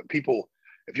tool that people,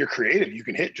 if you're creative, you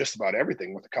can hit just about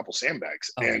everything with a couple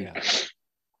sandbags.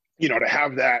 You know, to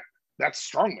have that's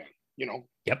strongman, you know.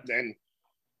 Yep. And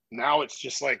now it's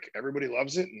just like everybody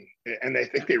loves it, and they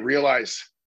think they realize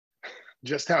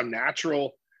just how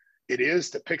natural it is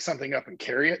to pick something up and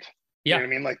carry it. Yeah. You know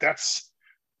what I mean? Like that's,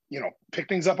 you know, pick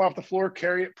things up off the floor,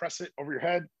 carry it, press it over your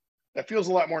head. That feels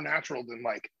a lot more natural than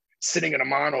like sitting in a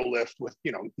mono lift with,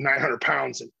 you know, 900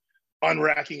 pounds and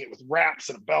unracking it with wraps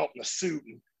and a belt and a suit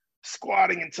and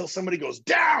squatting until somebody goes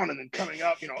down and then coming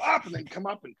up, you know, up and then come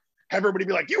up and have everybody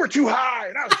be like, you were too high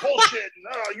and that was bullshit.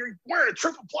 And you're wearing a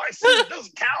triple ply suit. It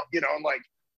doesn't count, you know. And like,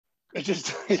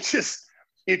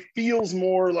 it feels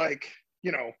more like,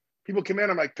 you know, people come in,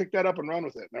 I'm like, pick that up and run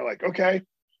with it. And they're like, okay.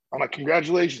 I'm like,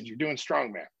 congratulations, you're doing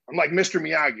strongman. I'm like Mr.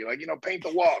 Miyagi, like, you know, paint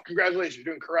the wall. Congratulations, you're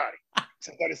doing karate.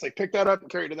 So I just like, pick that up and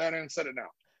carry it to that end and set it down,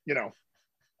 you know.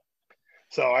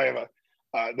 So I have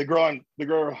the girl,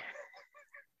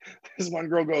 this one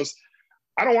girl goes,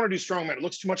 I don't want to do strongman. It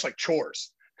looks too much like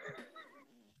chores.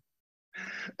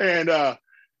 And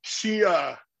she, you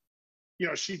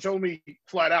know, she told me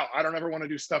flat out, I don't ever want to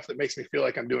do stuff that makes me feel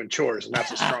like I'm doing chores. And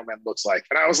that's what strongman looks like.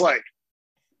 And I was like,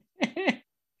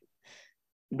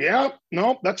 yeah,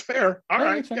 no, that's fair. All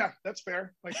right. Yeah, that's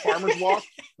fair. Like farmer's walk.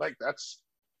 Like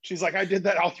she's like, I did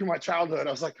that all through my childhood.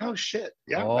 I was like, oh shit.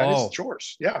 Yeah, that is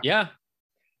chores. Yeah. Yeah.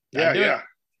 Yeah.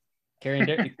 Carrying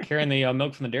the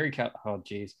milk from the dairy cow. Oh,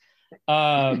 geez.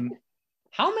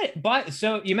 How many? But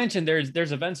so you mentioned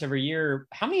there's events every year.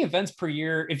 How many events per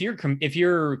year? If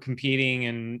you're competing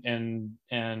and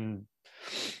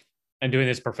doing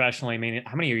this professionally, I mean,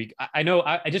 how many are you? I know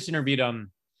I just interviewed a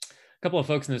couple of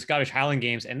folks in the Scottish Highland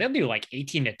Games, and they'll do like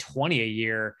 18 to 20 a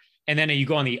year. And then you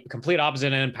go on the complete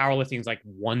opposite end. Powerlifting is like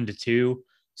 1 to 2.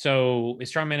 So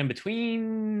is strongman in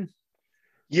between?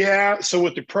 Yeah. So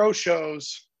with the pro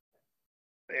shows,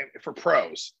 for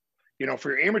pros, you know, for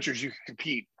your amateurs, you can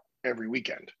compete every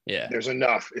weekend. Yeah. There's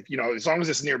enough, if you know, as long as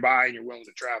it's nearby and you're willing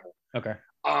to travel. Okay.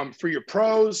 For your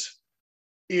pros,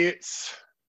 it's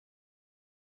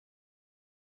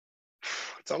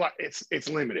a lot. It's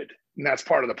limited, and that's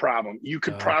part of the problem. You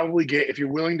could probably get, if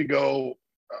you're willing to go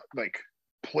like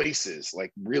places,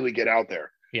 like really get out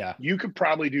there. Yeah, you could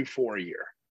probably do 4 a year.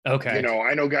 Okay. You know,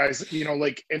 I know guys, you know,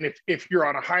 like, and if you're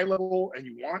on a high level and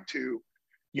you want to,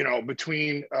 you know,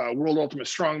 between World Ultimate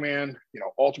Strongman, you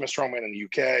know, Ultimate Strongman in the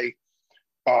UK,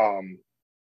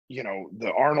 you know,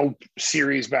 the Arnold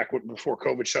series back before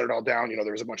COVID shut it all down, you know,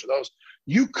 there was a bunch of those.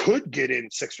 You could get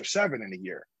in 6 or 7 in a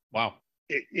year. Wow.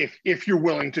 If you're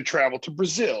willing to travel to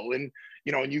Brazil and,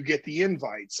 you know, and you get the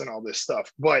invites and all this stuff.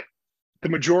 But the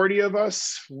majority of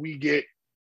us, we get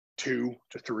 2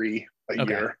 to 3 a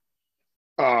year.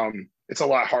 It's a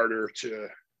lot harder to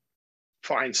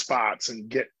find spots and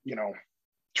get, you know,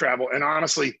 travel. And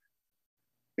honestly,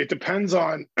 it depends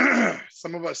on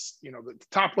some of us, you know, the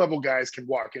top level guys can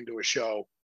walk into a show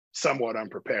somewhat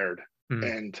unprepared.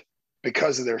 And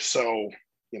because they're so,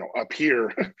 you know, up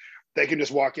here, they can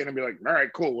just walk in and be like, all right,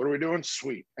 cool. What are we doing?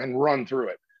 Sweet. And run through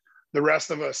it. The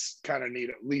rest of us kind of need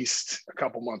at least a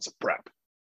couple months of prep,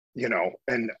 you know,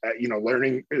 and, you know,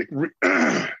 learning,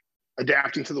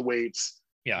 adapting to the weights,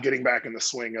 getting back in the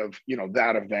swing of, you know,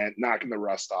 that event, knocking the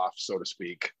rust off, so to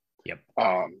speak.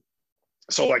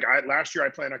 So like last year I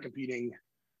planned on competing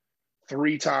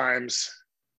 3 times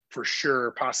for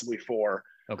sure, possibly 4.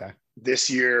 This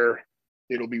year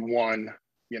it'll be 1,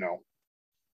 you know,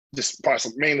 just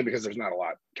possibly mainly because there's not a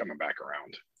lot coming back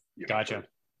around. You know, gotcha.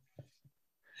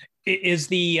 Is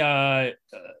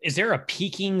there a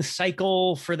peaking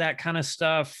cycle for that kind of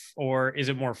stuff, or is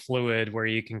it more fluid where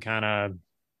you can kind of,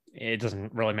 it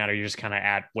doesn't really matter, you're just kind of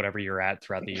at whatever you're at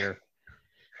throughout the year?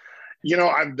 You know,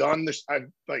 I've done this.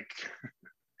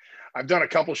 I've done a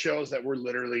couple shows that were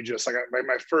literally just like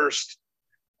my first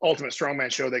Ultimate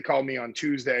Strongman show. They called me on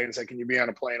Tuesday and said, "Can you be on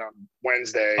a plane on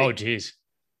Wednesday?" Oh, geez.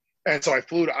 And so I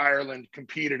flew to Ireland,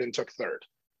 competed, and took 3rd.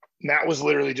 And that was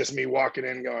literally just me walking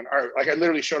in, going, "All right." Like I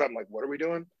literally showed up. I'm like, "What are we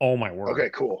doing?" Oh my word. Okay,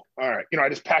 cool. All right. You know, I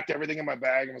just packed everything in my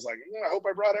bag and was like, "I hope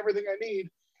I brought everything I need."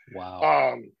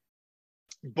 Wow.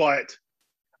 But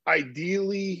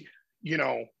ideally, you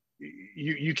know,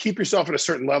 you keep yourself at a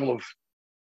certain level of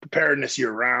preparedness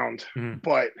year round,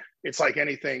 but it's like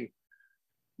anything,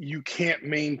 you can't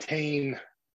maintain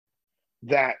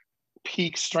that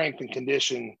peak strength and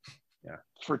condition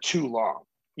for too long,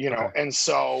 you know? And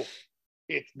so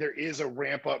there is a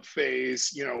ramp up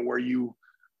phase, you know, where you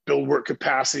build work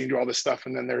capacity and do all this stuff.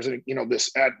 And then there's a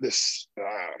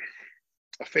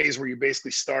phase where you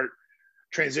basically start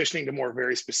transitioning to more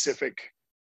very specific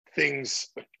things,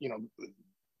 you know,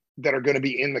 that are going to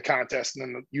be in the contest.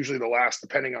 And then usually the last,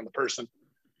 depending on the person,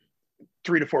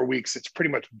 3 to 4 weeks, it's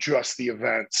pretty much just the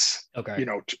events, you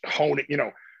know, to hone it. You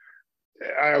know,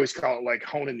 I always call it like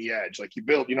honing the edge. Like you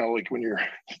build, you know, like when you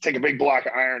take a big block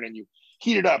of iron and you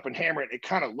heat it up and hammer it, it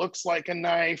kind of looks like a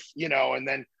knife, you know, and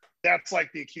then that's like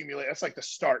the accumulate, that's like the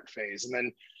start phase. And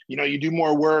then, you know, you do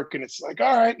more work and it's like,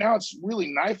 all right, now it's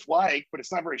really knife-like, but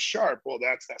it's not very sharp. Well,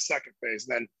 that's that second phase.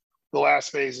 And then the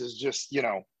last phase is just, you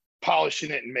know, polishing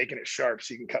it and making it sharp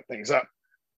so you can cut things up.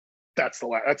 That's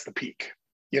the peak,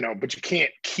 you know, but you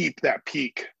can't keep that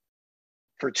peak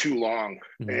for too long.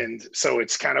 And so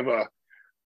it's kind of a,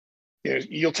 you know,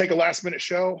 you'll take a last minute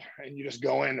show and you just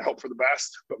go in and hope for the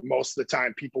best. But most of the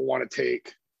time people want to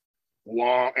take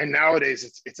long, and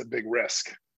nowadays it's a big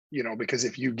risk, you know, because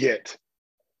if you get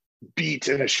beat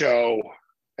in a show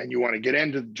and you want to get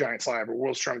into Giant Slab or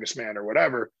World's Strongest Man or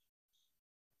whatever,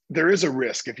 there is a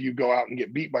risk if you go out and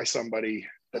get beat by somebody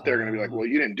that they're going to be like, well,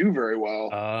 you didn't do very well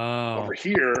over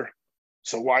here,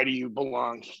 so why do you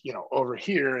belong, you know, over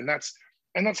here? And that's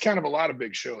kind of a lot of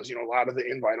big shows, you know, a lot of the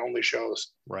invite only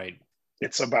shows.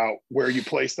 It's about where you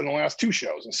placed in the last 2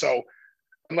 shows. And so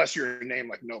unless you're a name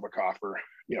like Novikov or,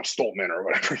 you know, Stoltman or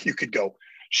whatever, you could go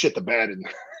shit the bed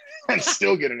and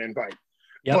still get an invite.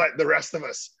 But the rest of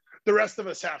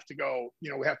us have to go, you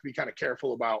know, we have to be kind of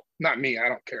careful about, not me, I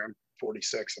don't care, I'm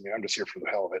 46. I mean, I'm just here for the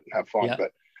hell of it and have fun.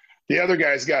 But the other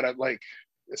guys got to, like,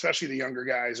 especially the younger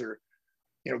guys or,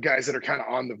 you know, guys that are kind of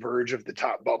on the verge of the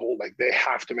top bubble, like they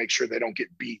have to make sure they don't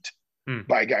get beat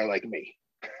by a guy like me.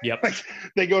 Like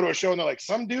they go to a show and they're like,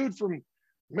 some dude from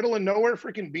middle of nowhere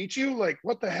freaking beat you. Like,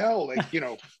 what the hell? Like, you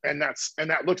know, and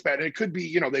that looks bad. And it could be,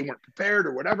 you know, they weren't prepared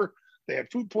or whatever. They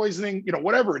had food poisoning, you know,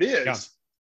 whatever it is,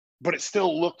 but it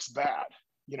still looks bad.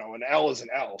 You know, an L is an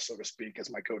L, so to speak,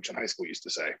 as my coach in high school used to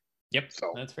say.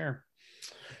 So that's fair.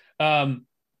 I'm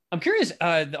curious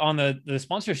on the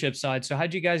sponsorship side. So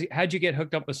how'd you get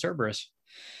hooked up with Cerberus?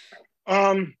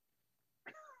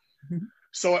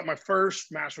 So at my first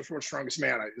Masters World's Strongest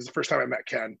Man, it was the first time I met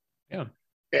Ken.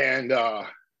 And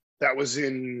that was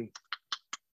in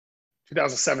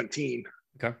 2017.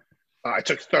 I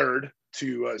took 3rd.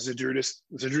 to Zydrunas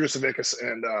Savickas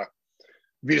and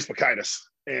Vitas Makaitis.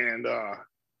 And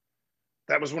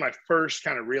that was when I first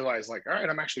kind of realized, like, all right,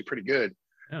 I'm actually pretty good.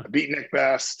 Yeah. I beat Nick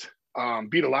Best,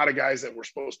 beat a lot of guys that were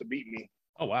supposed to beat me.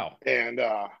 Oh, wow. And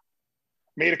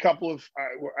made a couple of,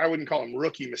 I wouldn't call them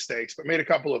rookie mistakes, but made a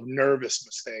couple of nervous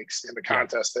mistakes in the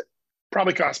contest that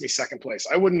probably cost me second place.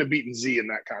 I wouldn't have beaten Z in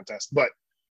that contest, but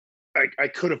I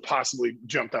could have possibly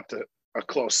jumped up to a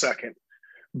close second.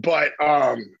 But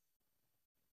I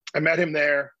met him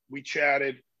there. We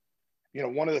chatted. You know,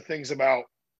 one of the things about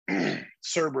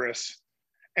Cerberus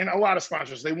and a lot of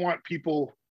sponsors, they want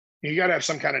people, you got to have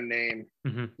some kind of name.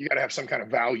 Mm-hmm. You got to have some kind of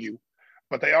value.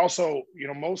 But they also, you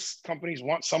know, most companies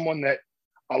want someone that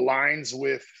aligns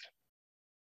with,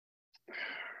 I'm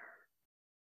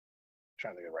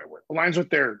trying to think of the right word, aligns with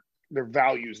their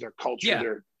values, their culture,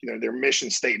 their, you know, their mission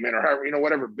statement, or however, you know,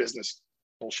 whatever business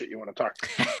bullshit you want to talk.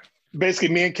 Basically,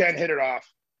 me and Ken hit it off.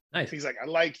 Nice. He's like, I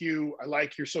like you. I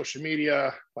like your social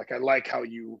media. Like, I like how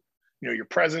you know, your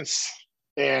presence.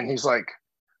 And he's like,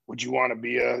 would you want to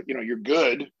be you know, you're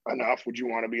good enough. Would you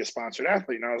want to be a sponsored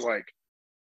athlete? And I was like,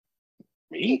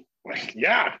 me? Like,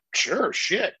 yeah, sure,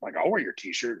 shit. Like, I'll wear your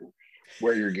t-shirt and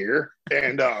wear your gear.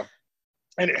 And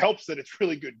it helps that it's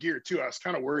really good gear too. I was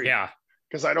kind of worried. Yeah.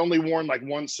 Because I'd only worn like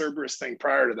one Cerberus thing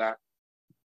prior to that.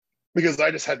 Because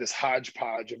I just had this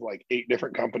hodgepodge of like 8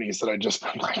 different companies that I just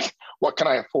like, what can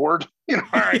I afford? You know,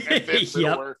 all right,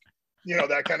 it'll work, you know,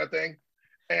 that kind of thing.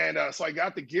 And so I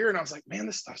got the gear and I was like, man,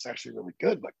 this stuff's actually really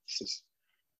good. Like, this is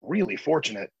really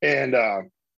fortunate. And,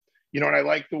 you know, and I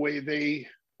like the way they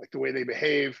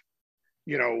behave,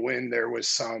 you know, when there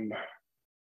was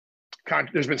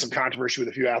there's been some controversy with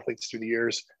a few athletes through the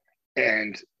years,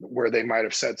 and where they might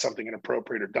have said something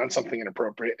inappropriate or done something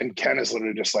inappropriate. And Ken is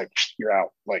literally just like, you're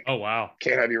out. Like, oh, wow.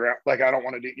 Can't have you out. Like, I don't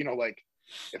want to do, you know, like,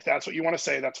 if that's what you want to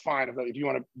say, that's fine. If you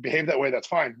want to behave that way, that's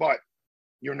fine. But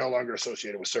you're no longer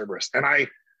associated with Cerberus. And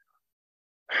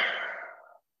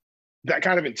that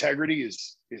kind of integrity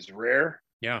is rare.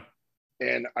 Yeah.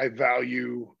 And I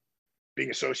value being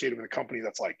associated with a company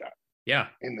that's like that. Yeah.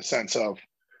 In the sense of,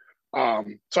 so I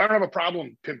don't have a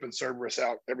problem pimping Cerberus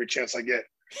out every chance I get.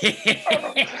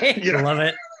 You know? Love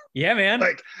it. Yeah, man.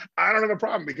 Like, I don't have a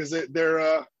problem because they're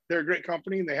a great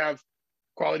company and they have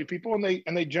quality people, and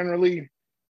they generally,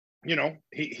 you know,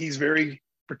 he's very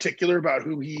particular about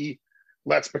who he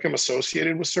lets become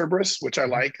associated with Cerberus, which I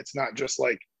like. It's not just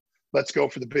like, let's go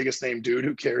for the biggest name dude.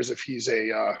 Who cares if he's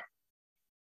a,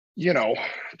 you know,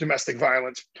 domestic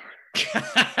violence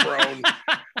prone,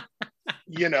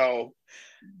 you know,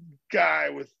 guy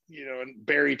with, you know,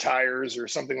 Barry tires or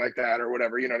something like that or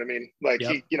whatever, you know what I mean? Like,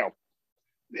 he, you know,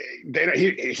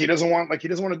 he doesn't want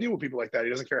to deal with people like that. He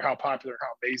doesn't care how popular, how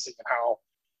amazing, and how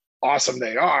awesome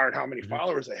they are and how many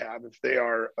followers they have. If they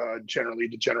are a generally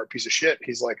degenerate piece of shit,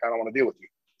 he's like, I don't want to deal with you.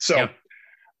 So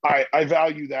I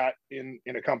value that in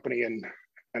a company, and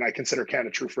I consider Ken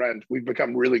a true friend. We've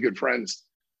become really good friends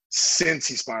since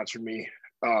he sponsored me.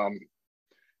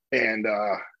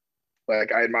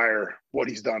 Like, I admire what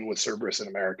he's done with Cerberus in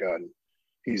America, and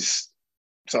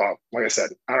so like I said,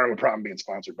 I don't have a problem being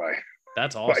sponsored by.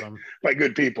 That's awesome. By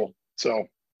good people. So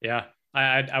yeah,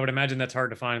 I would imagine that's hard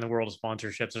to find in the world of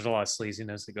sponsorships. There's a lot of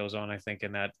sleaziness that goes on, I think,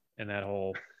 in that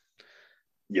whole.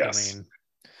 Yes.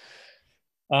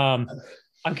 I mean,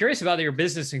 I'm curious about your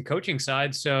business and coaching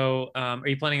side. So, are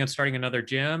you planning on starting another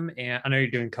gym? And I know you're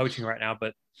doing coaching right now,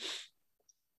 but.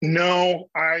 No,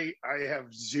 I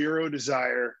have zero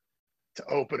desire to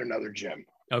open another gym.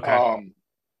 Okay.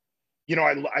 You know,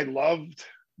 I loved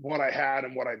what I had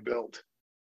and what I built,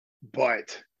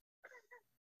 but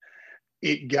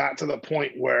it got to the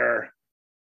point where,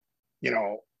 you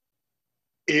know,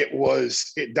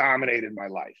 it dominated my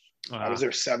life. I was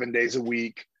there 7 days a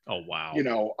week. Oh, wow. You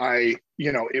know,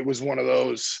 it was one of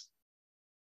those,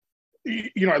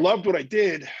 you know, I loved what I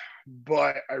did,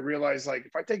 but I realized, like,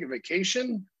 if I take a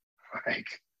vacation, like,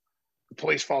 the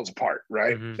place falls apart.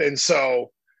 Right. Mm-hmm. And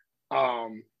so I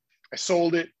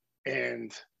sold it,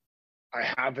 and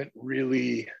I haven't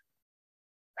really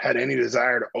had any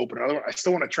desire to open another one. I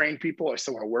still want to train people. I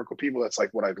still want to work with people. That's like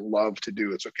what I'd love to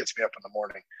do. It's what gets me up in the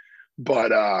morning.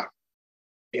 But,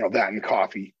 you know, that and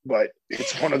coffee. But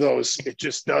it's one of those, it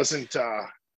just doesn't,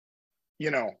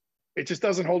 you know, it just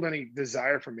doesn't hold any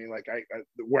desire for me. Like, I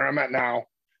where I'm at now,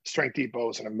 Strength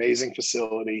Depot is an amazing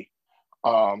facility,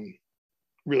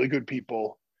 really good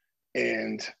people.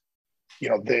 And, you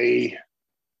know,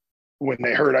 when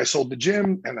they heard I sold the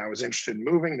gym and I was interested in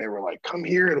moving, they were like, come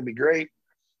here, it'll be great.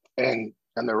 And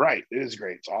they're right. It is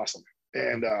great. It's awesome.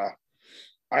 And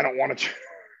I don't want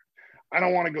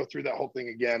to go through that whole thing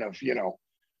again of, you know,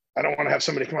 I don't want to have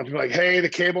somebody come up to be like, hey, the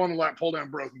cable on the lat pull down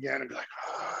broke again, and be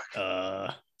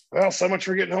like, well, so much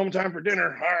for getting home time for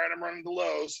dinner. All right, I'm running to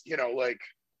Lowe's, like,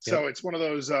 so it's one of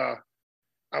those, I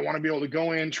want to be able to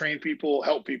go in, train people,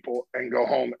 help people, and go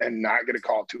home and not get a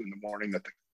call at 2 a.m. that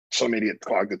some idiot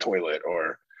clogged the toilet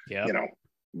or,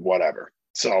 whatever.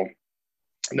 So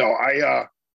no, I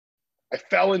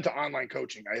fell into online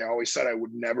coaching. I always said I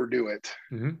would never do it.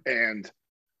 Mm-hmm. And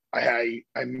I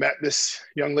met this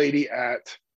young lady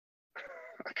at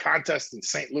a contest in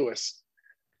St. Louis,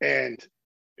 and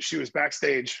she was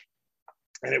backstage,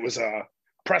 and it was a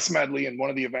press medley. And one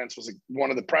of the events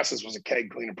one of the presses was a keg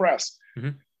cleaner press. Mm-hmm.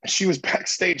 And she was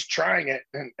backstage trying it.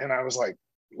 And I was like,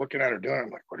 looking at her doing it. I'm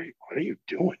like, what are you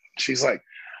doing? She's like,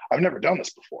 I've never done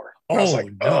this before. And I was like,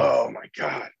 oh my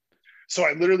God. So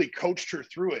I literally coached her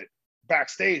through it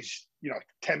backstage,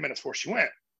 10 minutes before she went.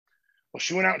 Well,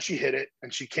 she went out and she hit it,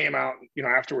 and she came out,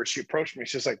 afterwards she approached me.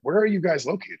 She's like, where are you guys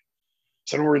located? I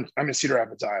said, I'm in Cedar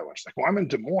Rapids, Iowa. She's like, well, I'm in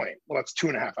Des Moines. Well, that's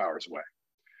 2.5 hours away.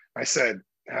 I said,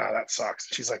 that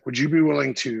sucks. She's like, would you be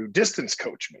willing to distance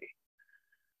coach me?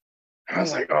 I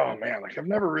was like, oh man, like I've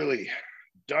never really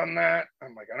done that.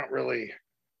 I'm like, I don't really,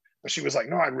 but she was like,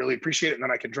 no, I'd really appreciate it. And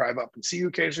then I could drive up and see you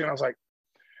occasionally. And I was like,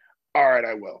 all right,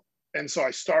 I will. And so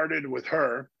I started with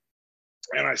her,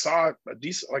 and I saw a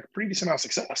pretty decent amount of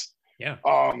success. Yeah.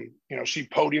 She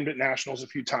podiumed at nationals a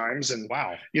few times, and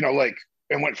wow,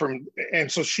 and went from,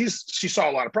 and so she saw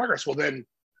a lot of progress. Well, then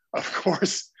of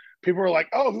course people were like,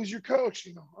 oh, who's your coach?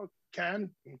 Oh, Ken.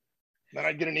 And then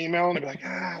I'd get an email and they'd be like,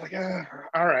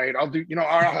 all right, I'll do,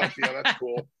 I'll help you. That's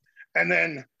cool. And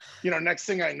then, next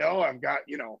thing I know, I've got,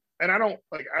 and I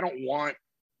don't want,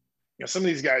 some of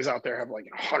these guys out there have like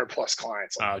 100 plus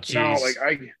clients. Oh, geez.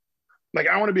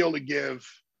 I want to be able to give,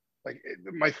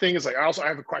 my thing is I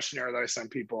have a questionnaire that I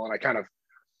send people, and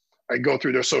I go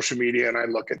through their social media and I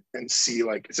look at and see,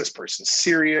 is this person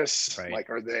serious? Right.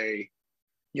 Are they,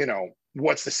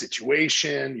 what's the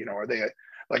situation? Are they,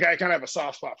 I kind of have a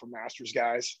soft spot for masters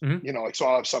guys, mm-hmm. So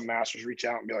I'll have some masters reach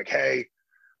out and be like, hey,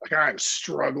 I'm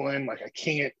struggling. I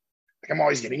can't, I'm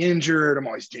always getting injured. I'm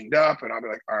always dinged up. And I'll be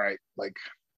like, all right,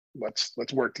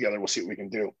 let's work together. We'll see what we can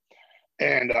do.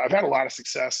 And I've had a lot of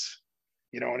success,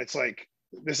 and it's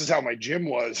this is how my gym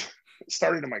was. It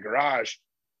started in my garage,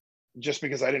 just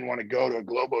because I didn't want to go to a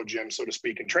Globo gym, so to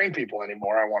speak, and train people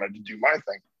anymore. I wanted to do my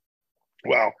thing.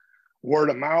 Well, word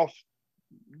of mouth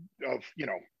of,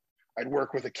 I'd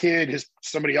work with a kid,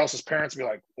 somebody else's parents would be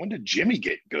like, when did Jimmy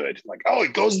get good? Like, oh, he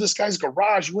goes to this guy's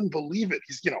garage. You wouldn't believe it.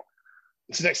 He's,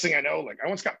 it's the next thing I know, I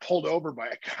once got pulled over by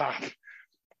a cop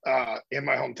in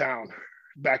my hometown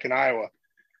back in Iowa.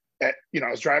 I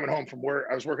was driving home from work.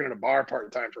 I was working at a bar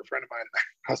part-time for a friend of mine.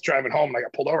 I was driving home and I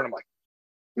got pulled over, and I'm like,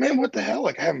 man, what the hell?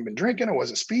 I haven't been drinking. I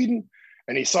wasn't speeding.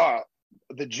 And he saw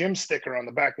the gym sticker on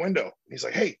the back window. He's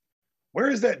like, hey, where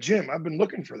is that gym? I've been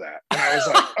looking for that. And I was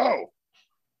like, oh,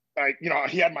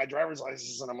 he had my driver's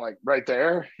license, and I'm like, right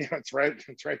there. It's right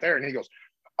there. And he goes,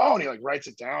 oh, and he writes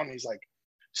it down. He's like,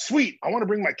 sweet, I want to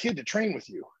bring my kid to train with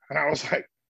you. And I was like,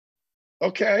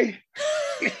 okay.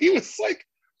 He was like,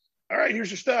 all right,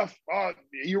 here's your stuff.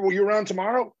 You around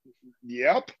tomorrow?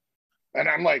 Yep. And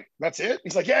I'm like, that's it?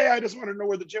 He's like, yeah, I just wanted to know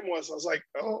where the gym was. I was like,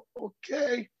 oh,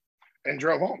 okay. And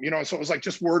drove home, so it was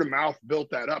just word of mouth built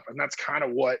that up. And that's kind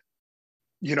of what,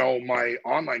 my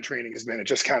online training has been. It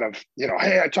just kind of,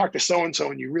 hey, I talked to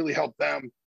so-and-so and you really helped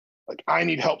them. I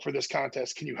need help for this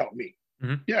contest. Can you help me?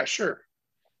 Mm-hmm. Yeah, sure.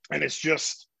 And it's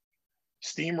just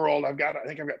steamrolled. I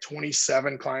think I've got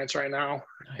 27 clients right now.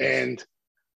 Nice. And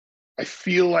I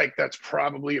feel like that's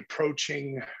probably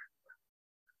approaching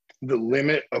the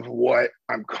limit of what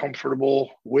I'm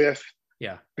comfortable with.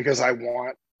 Yeah. Because I'm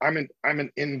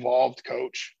an involved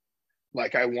coach.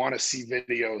 I want to see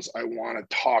videos. I want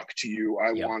to talk to you.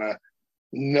 I want to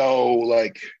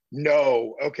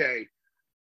know, okay,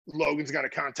 Logan's got a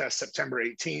contest September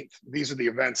 18th. These are the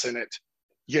events in it.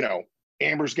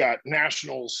 Amber's got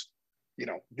nationals.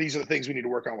 These are the things we need to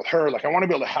work on with her. I want to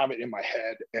be able to have it in my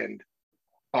head. And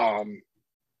I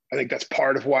think that's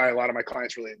part of why a lot of my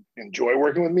clients really enjoy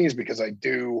working with me, is because I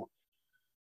do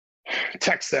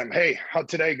text them, hey, how'd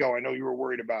today go? I know you were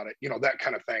worried about it, that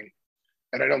kind of thing.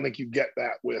 And I don't think you get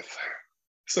that with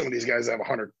some of these guys that have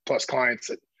 100 plus clients,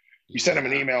 that you send them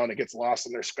an email and it gets lost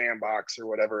in their spam box or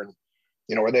whatever,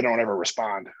 and where they don't ever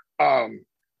respond. And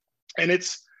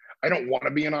I don't want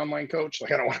to be an online coach.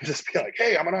 I don't want to just be like,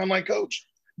 hey, I'm an online coach.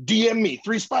 DM me,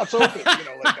 3 spots open,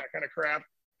 that kind of crap.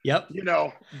 Yep.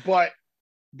 But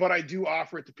I do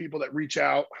offer it to people that reach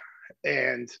out,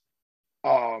 and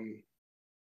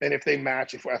if they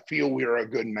match, if I feel we are a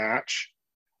good match,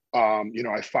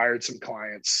 I fired some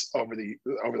clients over the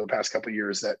past couple of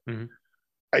years that Mm-hmm.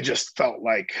 I just felt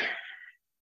like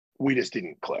we just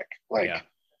didn't click. Like,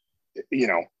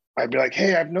 I'd be like,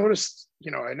 hey, I've noticed,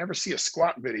 I never see a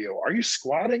squat video. Are you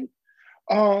squatting?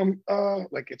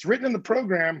 Like it's written in the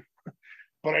program,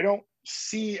 but I don't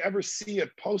ever see a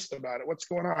post about it. What's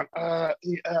going on?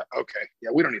 Okay.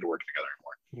 Yeah, we don't need to work together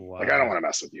anymore. Wow. Like, I don't want to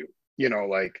mess with you,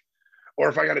 or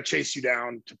if I got to chase you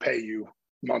down to pay you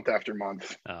month after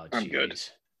month, I'm good,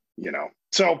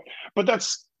 So, but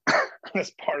that's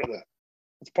part of it.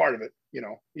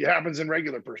 It happens in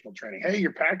regular personal training. Hey,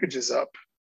 your package is up.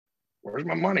 Where's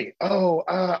my money? Oh,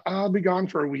 I'll be gone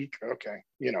for a week. Okay.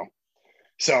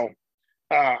 So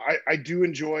I do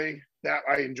enjoy that.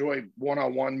 I enjoy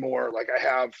one-on-one more. Like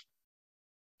I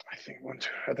think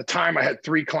at the time I had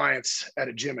 3 clients at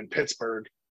a gym in Pittsburgh.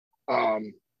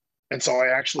 And so I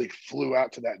actually flew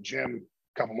out to that gym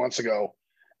a couple months ago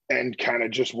and kind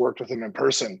of just worked with them in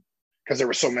person because there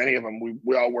were so many of them.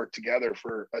 We all worked together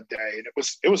for a day, and it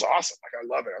was awesome. Like, I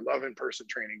love it. I love in-person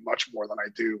training much more than I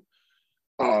do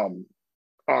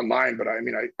online. But I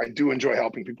mean, I do enjoy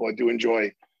helping people. I do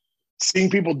enjoy seeing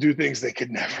people do things they could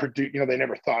never do, they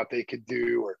never thought they could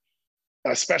do, or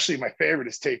especially my favorite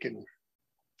is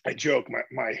I joke,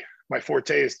 my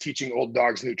forte is teaching old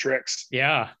dogs new tricks.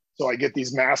 Yeah. So I get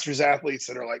these masters athletes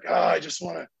that are like, oh, I just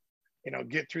want to,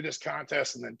 get through this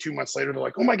contest. And then 2 months later, they're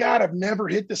like, oh my God, I've never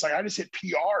hit this. Like, I just hit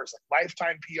PRs, like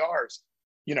lifetime PRs,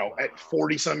 at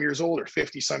 40 some years old or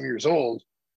 50 some years old.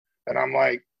 And I'm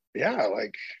like, yeah,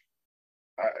 like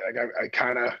I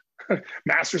kind of,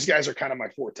 masters guys are kind of my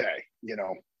forte,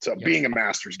 So being a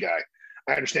masters guy,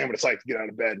 I understand what it's like to get out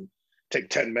of bed and take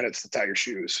 10 minutes to tie your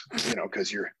shoes,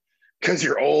 because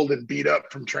you're old and beat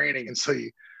up from training. And so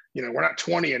we're not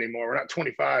 20 anymore. We're not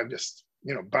 25. Just,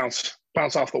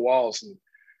 bounce off the walls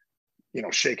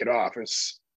and, shake it off.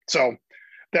 So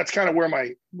that's kind of where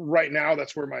right now,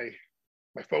 that's where my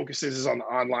focus is on the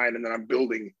online. And then I'm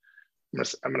going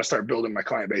to start building my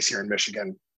client base here in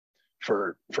Michigan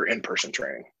for in-person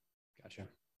training. Gotcha.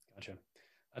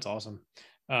 That's awesome.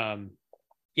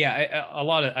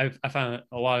 Yeah. I found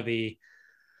a lot of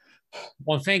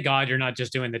well, thank God you're not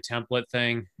just doing the template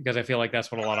thing, because I feel like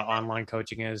that's what a lot of online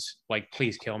coaching is. Like,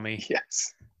 please kill me.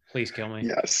 Yes. Please kill me.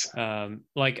 Yes.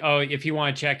 Like, oh, if you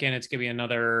want to check in, it's gonna be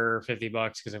another $50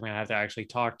 because I'm gonna have to actually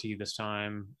talk to you this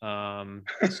time.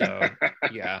 So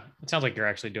yeah, it sounds like you're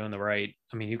actually doing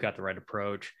you've got the right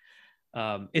approach.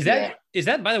 Is that,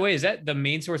 by the way, is that the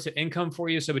main source of income for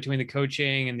you? So between the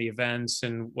coaching and the events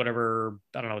and whatever,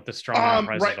 I don't know what the strongman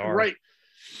prices are. Right.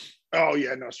 Oh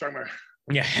yeah, no, strongman.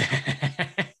 Yeah.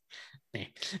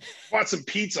 Want some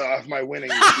pizza off my winning.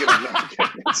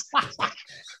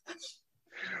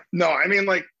 No, I mean,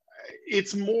 like,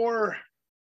 it's more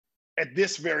at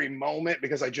this very moment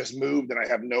because I just moved and I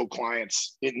have no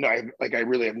clients. I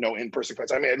really have no in-person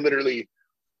clients. I mean, I literally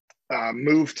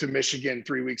moved to Michigan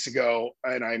 3 weeks ago,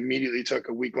 and I immediately took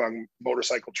a week-long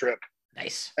motorcycle trip.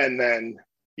 Nice. And then,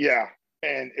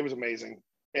 and it was amazing.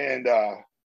 And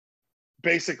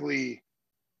basically,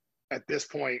 at this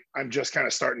point, I'm just kind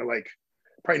of starting to,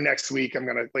 probably next week, I'm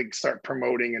going to start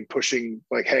promoting and pushing,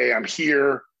 hey, I'm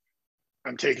here.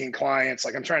 I'm taking clients.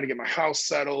 I'm trying to get my house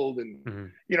settled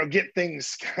and, get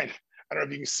things kind of, I don't know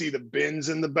if you can see the bins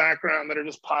in the background that are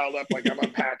just piled up. I'm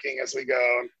unpacking as we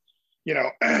go,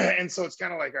 and so it's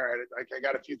kind of all right, I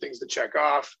got a few things to check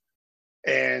off,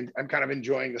 and I'm kind of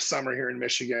enjoying the summer here in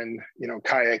Michigan,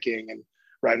 kayaking and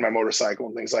riding my motorcycle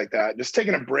and things like that. Just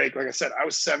taking a break. Like I said, I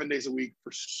was 7 days a week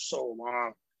for so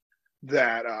long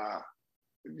that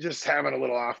just having a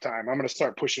little off time. I'm going to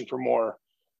start pushing for more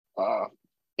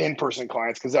in-person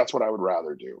clients because that's what I would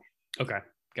rather do. Okay.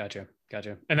 Gotcha.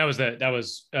 And that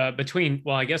was between,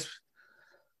 well, I guess,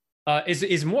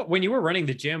 is more when you were running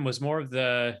the gym, was more of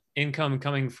the income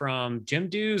coming from gym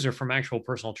dues or from actual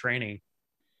personal training?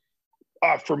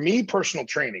 For me, personal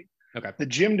training. Okay. The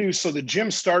gym dues. So the gym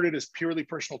started as purely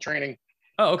personal training.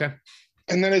 Oh, okay.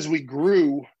 And then as we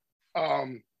grew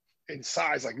in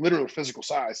size, like literal physical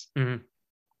size, then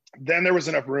there was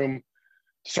enough room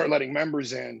to start letting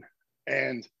members in.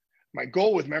 And my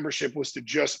goal with membership was to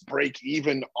just break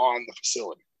even on the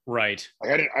facility. Right.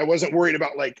 I wasn't worried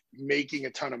about making a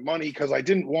ton of money because I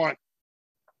didn't want,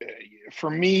 for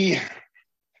me,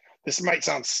 this might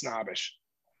sound snobbish.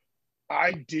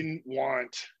 I didn't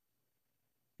want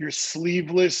your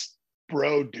sleeveless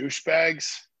bro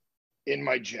douchebags in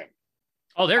my gym.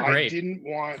 Oh, they're great. I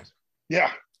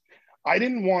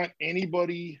didn't want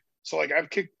anybody. So I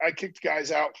kicked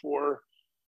guys out for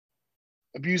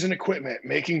abusing equipment,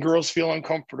 making girls feel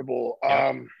uncomfortable,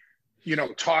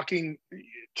 talking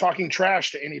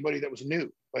trash to anybody that was new.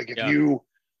 Like if Yeah.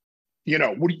 you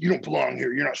know, you don't belong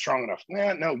here. You're not strong enough.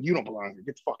 Nah, no, you don't belong here.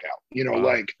 Get the fuck out. You know, Wow.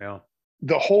 like Yeah.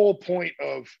 the whole point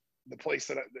of the place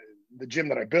the gym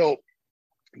that I built,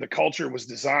 the culture was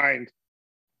designed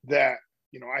that,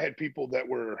 you know, I had people that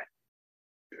were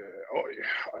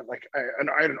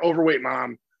I had an overweight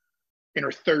mom in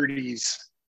her 30s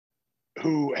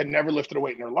who had never lifted a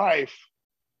weight in her life.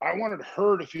 I wanted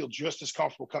her to feel just as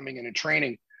comfortable coming in and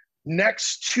training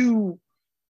next to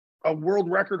a world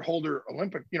record holder,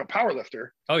 Olympic, you know, power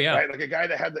lifter. Oh yeah. Right. Like a guy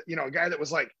that had the, you know, a guy that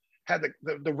was like, had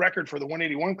the record for the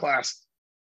 181 class.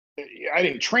 I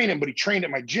didn't train him, but he trained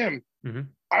at my gym. Mm-hmm.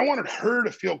 I wanted her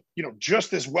to feel, you know,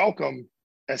 just as welcome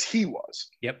as he was.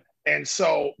 Yep. And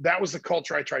so that was the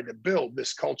culture I tried to build,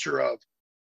 this culture of,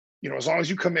 you know, as long as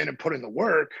you come in and put in the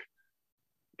work,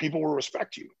 people will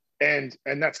respect you. And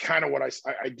that's kind of what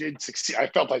I did succeed. I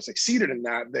felt I succeeded in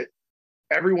that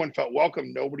everyone felt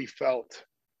welcome. Nobody felt,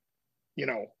 you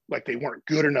know, like they weren't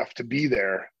good enough to be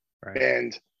there. Right.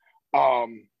 And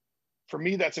for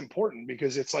me, that's important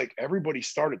because it's like everybody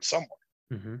started somewhere.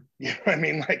 Mm-hmm. You know what I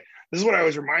mean? Like, this is what I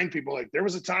always remind people. Like, there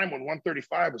was a time when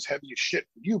 135 was heavy as shit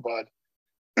for you, bud.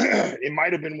 It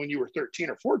might have been when you were 13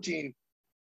 or 14,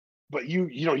 but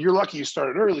you know, you're lucky you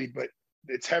started early, but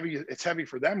it's heavy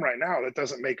for them right now. That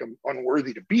doesn't make them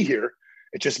unworthy to be here.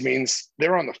 It just means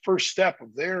they're on the first step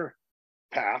of their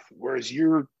path, whereas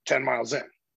you're 10 miles in.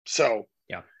 So,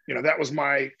 yeah, you know, that was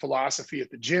my philosophy at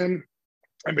the gym.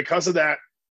 And because of that,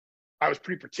 I was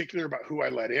pretty particular about who I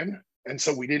let in. And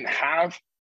so we didn't have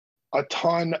a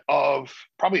ton of,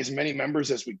 probably as many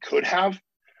members as we could have.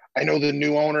 I know the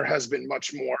new owner has been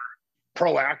much more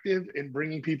proactive in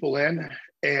bringing people in.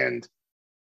 And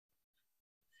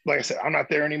like I said, I'm not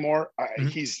there anymore. Mm-hmm.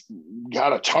 He's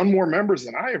got a ton more members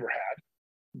than I ever had,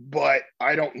 but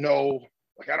I don't know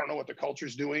what the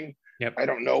culture's doing. Yep. I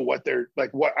don't know what they're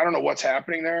like, I don't know what's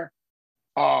happening there.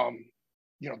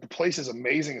 You know, the place is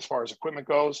amazing as far as equipment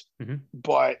goes, mm-hmm.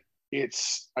 but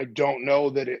I don't know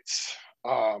that it's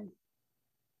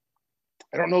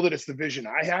the vision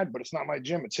I had, but it's not my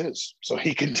gym, it's his. So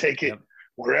he can take it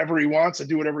wherever he wants and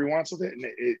do whatever he wants with it. And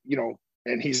you know,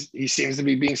 and he seems to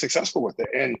be being successful with it.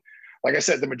 And like I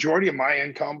said, the majority of my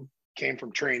income came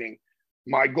from training.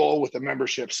 My goal with the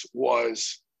memberships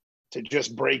was to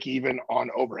just break even on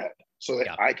overhead so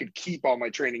that I could keep all my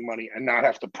training money and not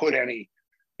have to put any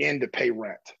in to pay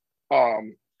rent.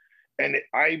 And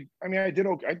I mean, I did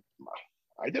okay.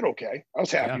 I did okay. I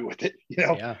was happy with it, you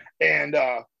know? Yeah. And,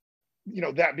 you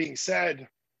know, that being said,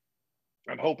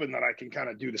 I'm hoping that I can kind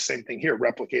of do the same thing here,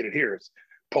 replicate it here. It's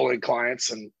pull in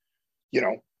clients and, you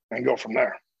know, and go from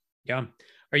there. Yeah.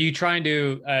 Are you trying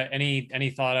to,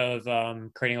 any thought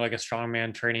of creating like a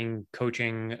strongman training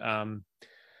coaching, I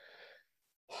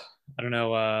don't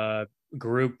know,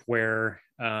 group where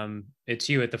it's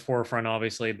you at the forefront,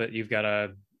 obviously, but you've got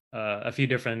a few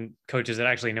different coaches that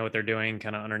actually know what they're doing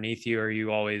kind of underneath you? Or are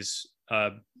you always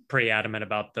pretty adamant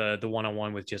about the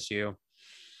one-on-one with just you?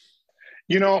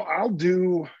 You know, I'll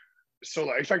do, so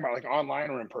like, are you talking about like online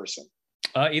or in person?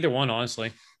 Either one,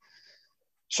 honestly.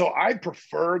 So I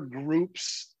prefer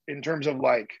groups in terms of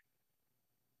like,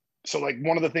 so like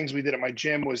one of the things we did at my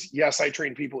gym was, yes, I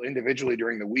train people individually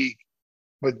during the week,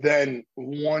 but then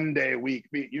one day a week,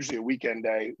 usually a weekend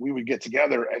day, we would get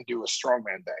together and do a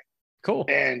strongman day. Cool.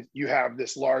 And you have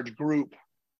this large group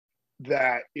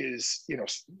that is, you know,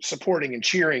 supporting and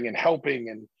cheering and helping.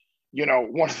 And, you know,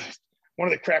 one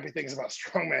of the crappy things about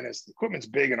strongman is the equipment's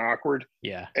big and awkward.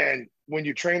 Yeah. And when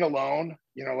you train alone,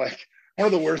 you know, like one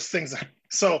of the worst things.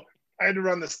 So I had to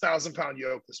run this 1,000-pound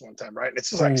yoke this one time, right? And it's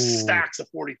just like stacks of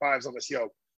 45s on this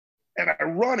yoke. And I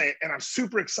run it and I'm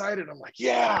super excited. I'm like,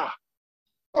 yeah.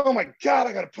 Oh my God,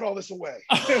 I got to put all this away.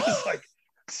 It was like,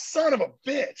 son of a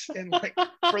bitch. And like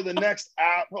for the next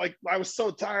hour, like I was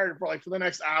so tired for the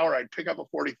next hour, I'd pick up a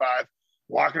 45,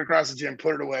 walk it across the gym,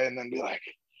 put it away, and then be like,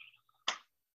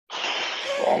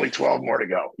 only 12 more to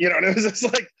go. You know, and it was just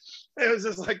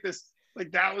like this,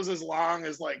 like that was as long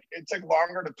as like, it took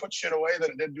longer to put shit away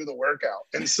than it did do the workout.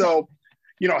 And so,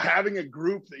 you know, having a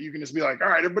group that you can just be like, all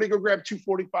right, everybody go grab 2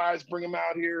 45s, bring them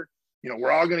out here. You know,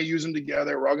 we're all going to use them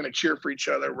together. We're all going to cheer for each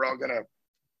other. We're all going to,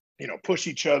 you know, push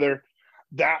each other.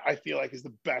 That I feel like is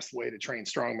the best way to train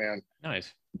strongman.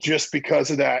 Nice. Just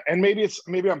because of that. And maybe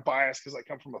I'm biased because I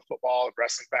come from a football and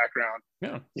wrestling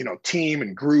background, you know, team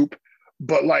and group,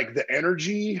 but like the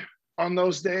energy on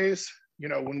those days, you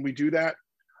know, when we do that,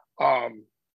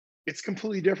 it's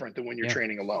completely different than when you're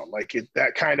training alone. Like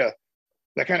that kind of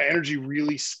energy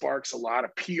really sparks a lot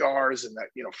of PRs and that,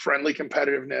 you know, friendly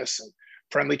competitiveness and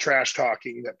friendly trash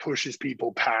talking that pushes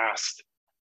people past,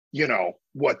 you know,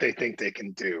 what they think they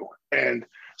can do. And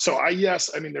So I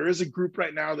mean, there is a group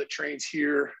right now that trains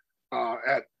here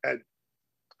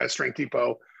at Strength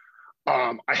Depot.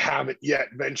 I haven't yet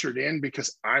ventured in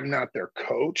because I'm not their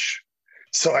coach.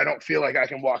 So I don't feel like I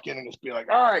can walk in and just be like,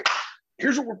 all right,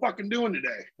 here's what we're fucking doing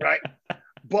today. Right.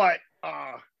 But,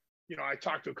 I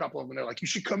talked to a couple of them and they're like, you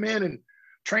should come in and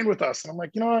train with us. And I'm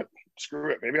like, you know what?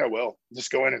 Screw it. Maybe I will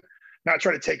just go in and not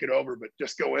try to take it over, but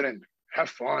just go in and have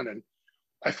fun. And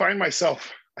I find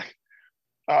myself,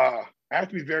 I have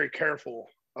to be very careful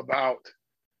about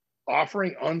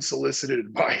offering unsolicited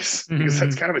advice because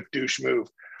that's kind of a douche move.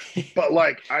 But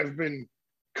like, I've been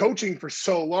coaching for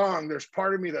so long, there's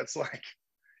part of me that's like,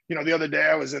 the other day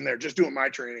I was in there just doing my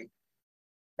training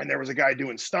and there was a guy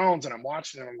doing stones and I'm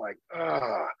watching him. I'm like,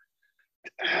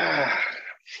 fuck,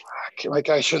 like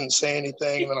I shouldn't say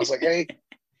anything. And then I was like, hey,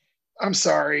 I'm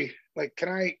sorry. Like,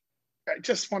 I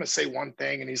just want to say one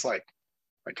thing. And he's like,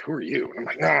 who are you? And I'm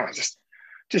like, no,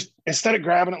 just instead of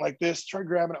grabbing it like this, try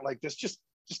grabbing it like this. Just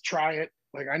try it.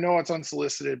 Like, I know it's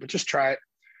unsolicited, but just try it.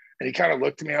 And he kind of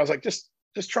looked at me. I was like, just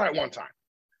try it one time.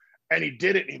 And he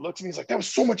did it. And he looked at me. He's like, that was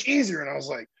so much easier. And I was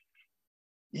like,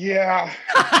 yeah.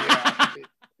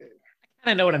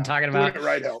 I know what I'm talking about. Doing it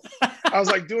right helps. I was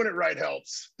like, doing it right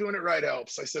helps. Doing it right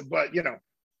helps. I said, but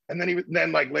and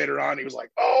then like later on, he was like,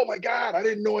 oh my God, I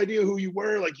didn't no idea who you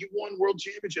were. Like, you won world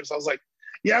championships. I was like,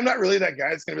 yeah, I'm not really that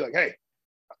guy. It's going to be like, hey,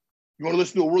 you want to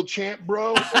listen to a world champ,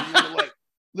 bro? Or you want to like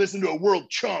listen to a world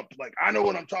chump? Like, I know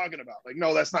what I'm talking about. Like,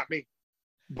 no, that's not me.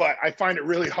 But I find it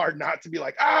really hard not to be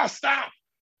like, stop. What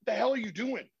the hell are you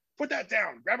doing? Put that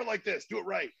down. Grab it like this. Do it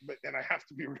right. And I have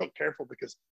to be real careful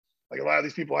because like a lot of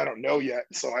these people I don't know yet.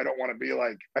 So I don't want to be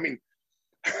like, I mean,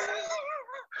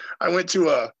 I went to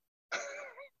a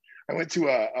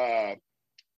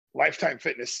Lifetime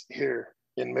Fitness here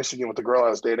in Michigan with the girl I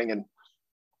was dating. And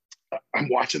I'm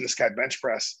watching this guy bench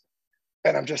press.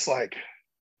 And I'm just like,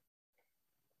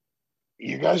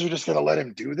 you guys are just going to let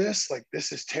him do this? Like,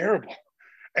 this is terrible.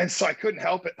 And so I couldn't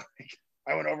help it. Like,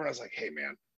 I went over and I was like, hey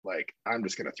man, like, I'm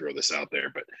just going to throw this out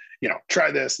there, but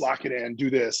try this, lock it in, do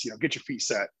this, get your feet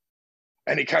set.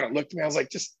 And he kind of looked at me. I was like,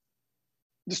 just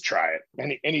try it.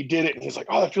 And he did it. And he's like,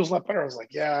 oh, that feels a lot better. I was like,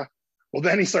 yeah. Well,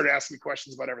 then he started asking me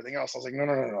questions about everything else. I was like,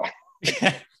 no.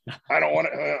 I don't want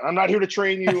to, I'm not here to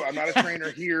train you. I'm not a trainer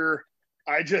here.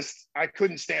 I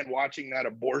couldn't stand watching that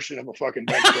abortion of a fucking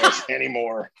bench press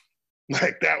anymore.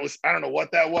 Like, that was, I don't know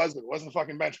what that was, but it wasn't a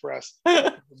fucking bench press.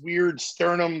 Weird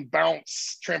sternum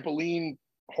bounce trampoline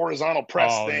horizontal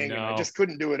press thing. No. And I just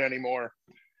couldn't do it anymore.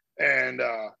 And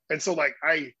so like,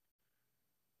 I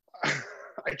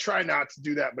try not to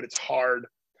do that, but it's hard.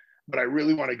 But I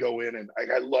really want to go in and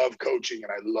I love coaching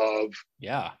and I love,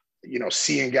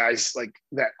 seeing guys like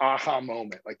that aha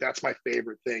moment. Like, that's my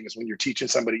favorite thing is when you're teaching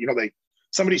somebody,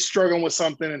 somebody's struggling with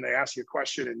something and they ask you a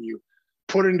question and you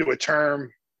put it into a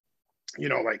term,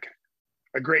 like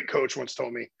a great coach once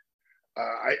told me,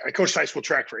 I coached high school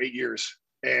track for 8 years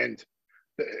and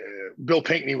Bill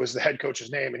Pinkney was the head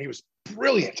coach's name. And he was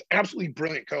brilliant, absolutely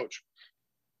brilliant coach.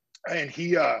 And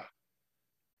he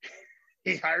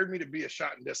hired me to be a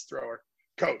shot and disc thrower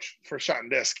coach for shot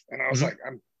and disc. And I was like,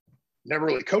 I'm never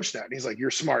really coached that. And he's like,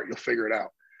 you're smart. You'll figure it out.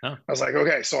 Huh. I was like,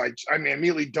 okay. So I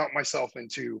immediately dumped myself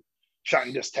into shot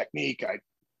and disc technique. I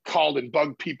called and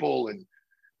bugged people and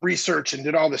research and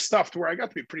did all this stuff to where I got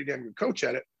to be a pretty damn good coach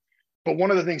at it. But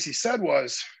one of the things he said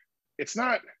was, it's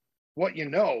not what you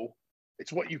know,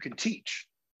 it's what you can teach.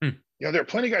 There are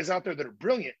plenty of guys out there that are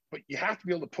brilliant, but you have to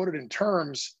be able to put it in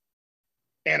terms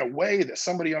and a way that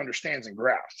somebody understands and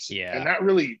grasps. Yeah. And that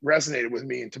really resonated with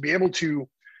me. And to be able to,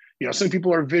 some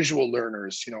people are visual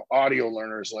learners, audio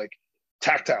learners, like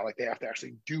tactile, like they have to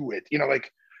actually do it,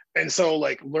 and so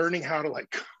like learning how to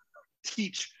like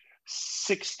teach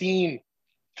 16,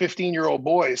 15-year-old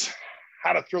boys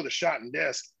how to throw the shot and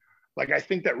disc. Like, I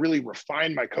think that really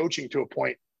refined my coaching to a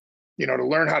point, to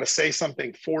learn how to say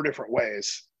something 4 different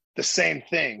ways, the same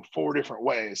thing 4 different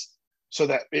ways, so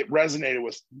that it resonated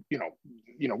with,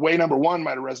 way number 1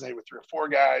 might've resonated with 3 or 4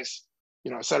 guys,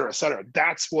 et cetera, et cetera.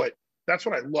 That's what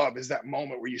I love, is that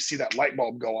moment where you see that light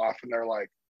bulb go off and they're like,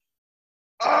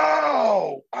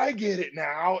 oh, I get it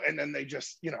now. And then they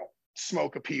just,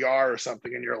 smoke a PR or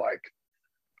something. And you're like,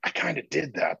 I kind of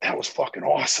did that. That was fucking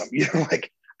awesome.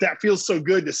 Like, that feels so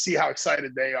good to see how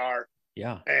excited they are.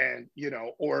 Yeah. And,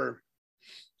 or,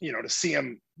 to see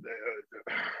them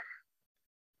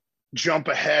jump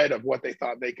ahead of what they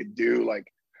thought they could do. Like,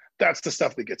 that's the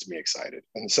stuff that gets me excited.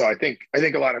 And so I think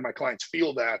a lot of my clients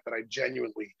feel that I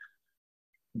genuinely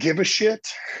give a shit.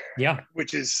 Yeah.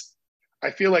 Which is,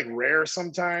 I feel like rare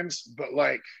sometimes, but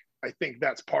like, I think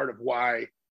that's part of why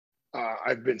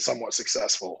I've been somewhat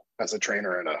successful as a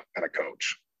trainer and a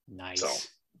coach. Nice. So,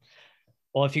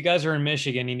 well, if you guys are in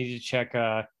Michigan, you need to check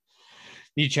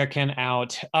Ken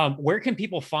out. Where can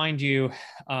people find you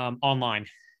online?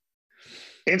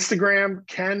 Instagram,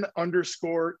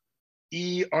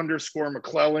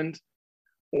 Ken_E_McClelland,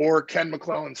 or Ken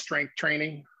McClelland Strength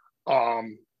Training.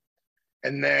 And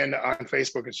then on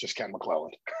Facebook, it's just Ken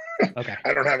McClelland. Okay.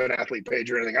 I don't have an athlete page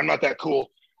or anything. I'm not that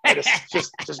cool. I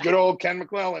just good old Ken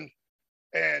McClelland.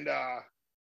 And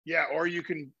or you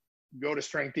can go to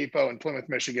Strength Depot in Plymouth,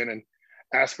 Michigan, and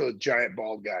ask for the giant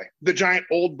bald guy, the giant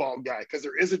old bald guy, because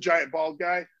there is a giant bald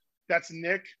guy. That's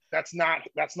Nick. That's not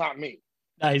me.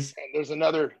 Nice. And there's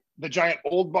the giant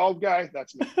old bald guy.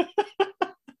 That's me.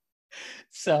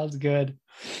 Sounds good.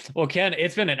 Well, Ken,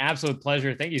 it's been an absolute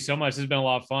pleasure. Thank you so much. This has been a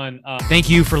lot of fun. Thank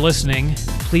you for listening.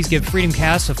 Please give Freedom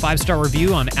Cast a 5-star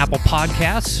review on Apple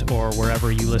Podcasts or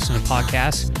wherever you listen to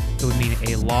podcasts. It would mean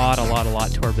a lot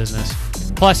to our business.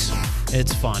 Plus,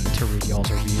 it's fun to read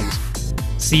y'all's reviews.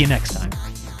 See you next time.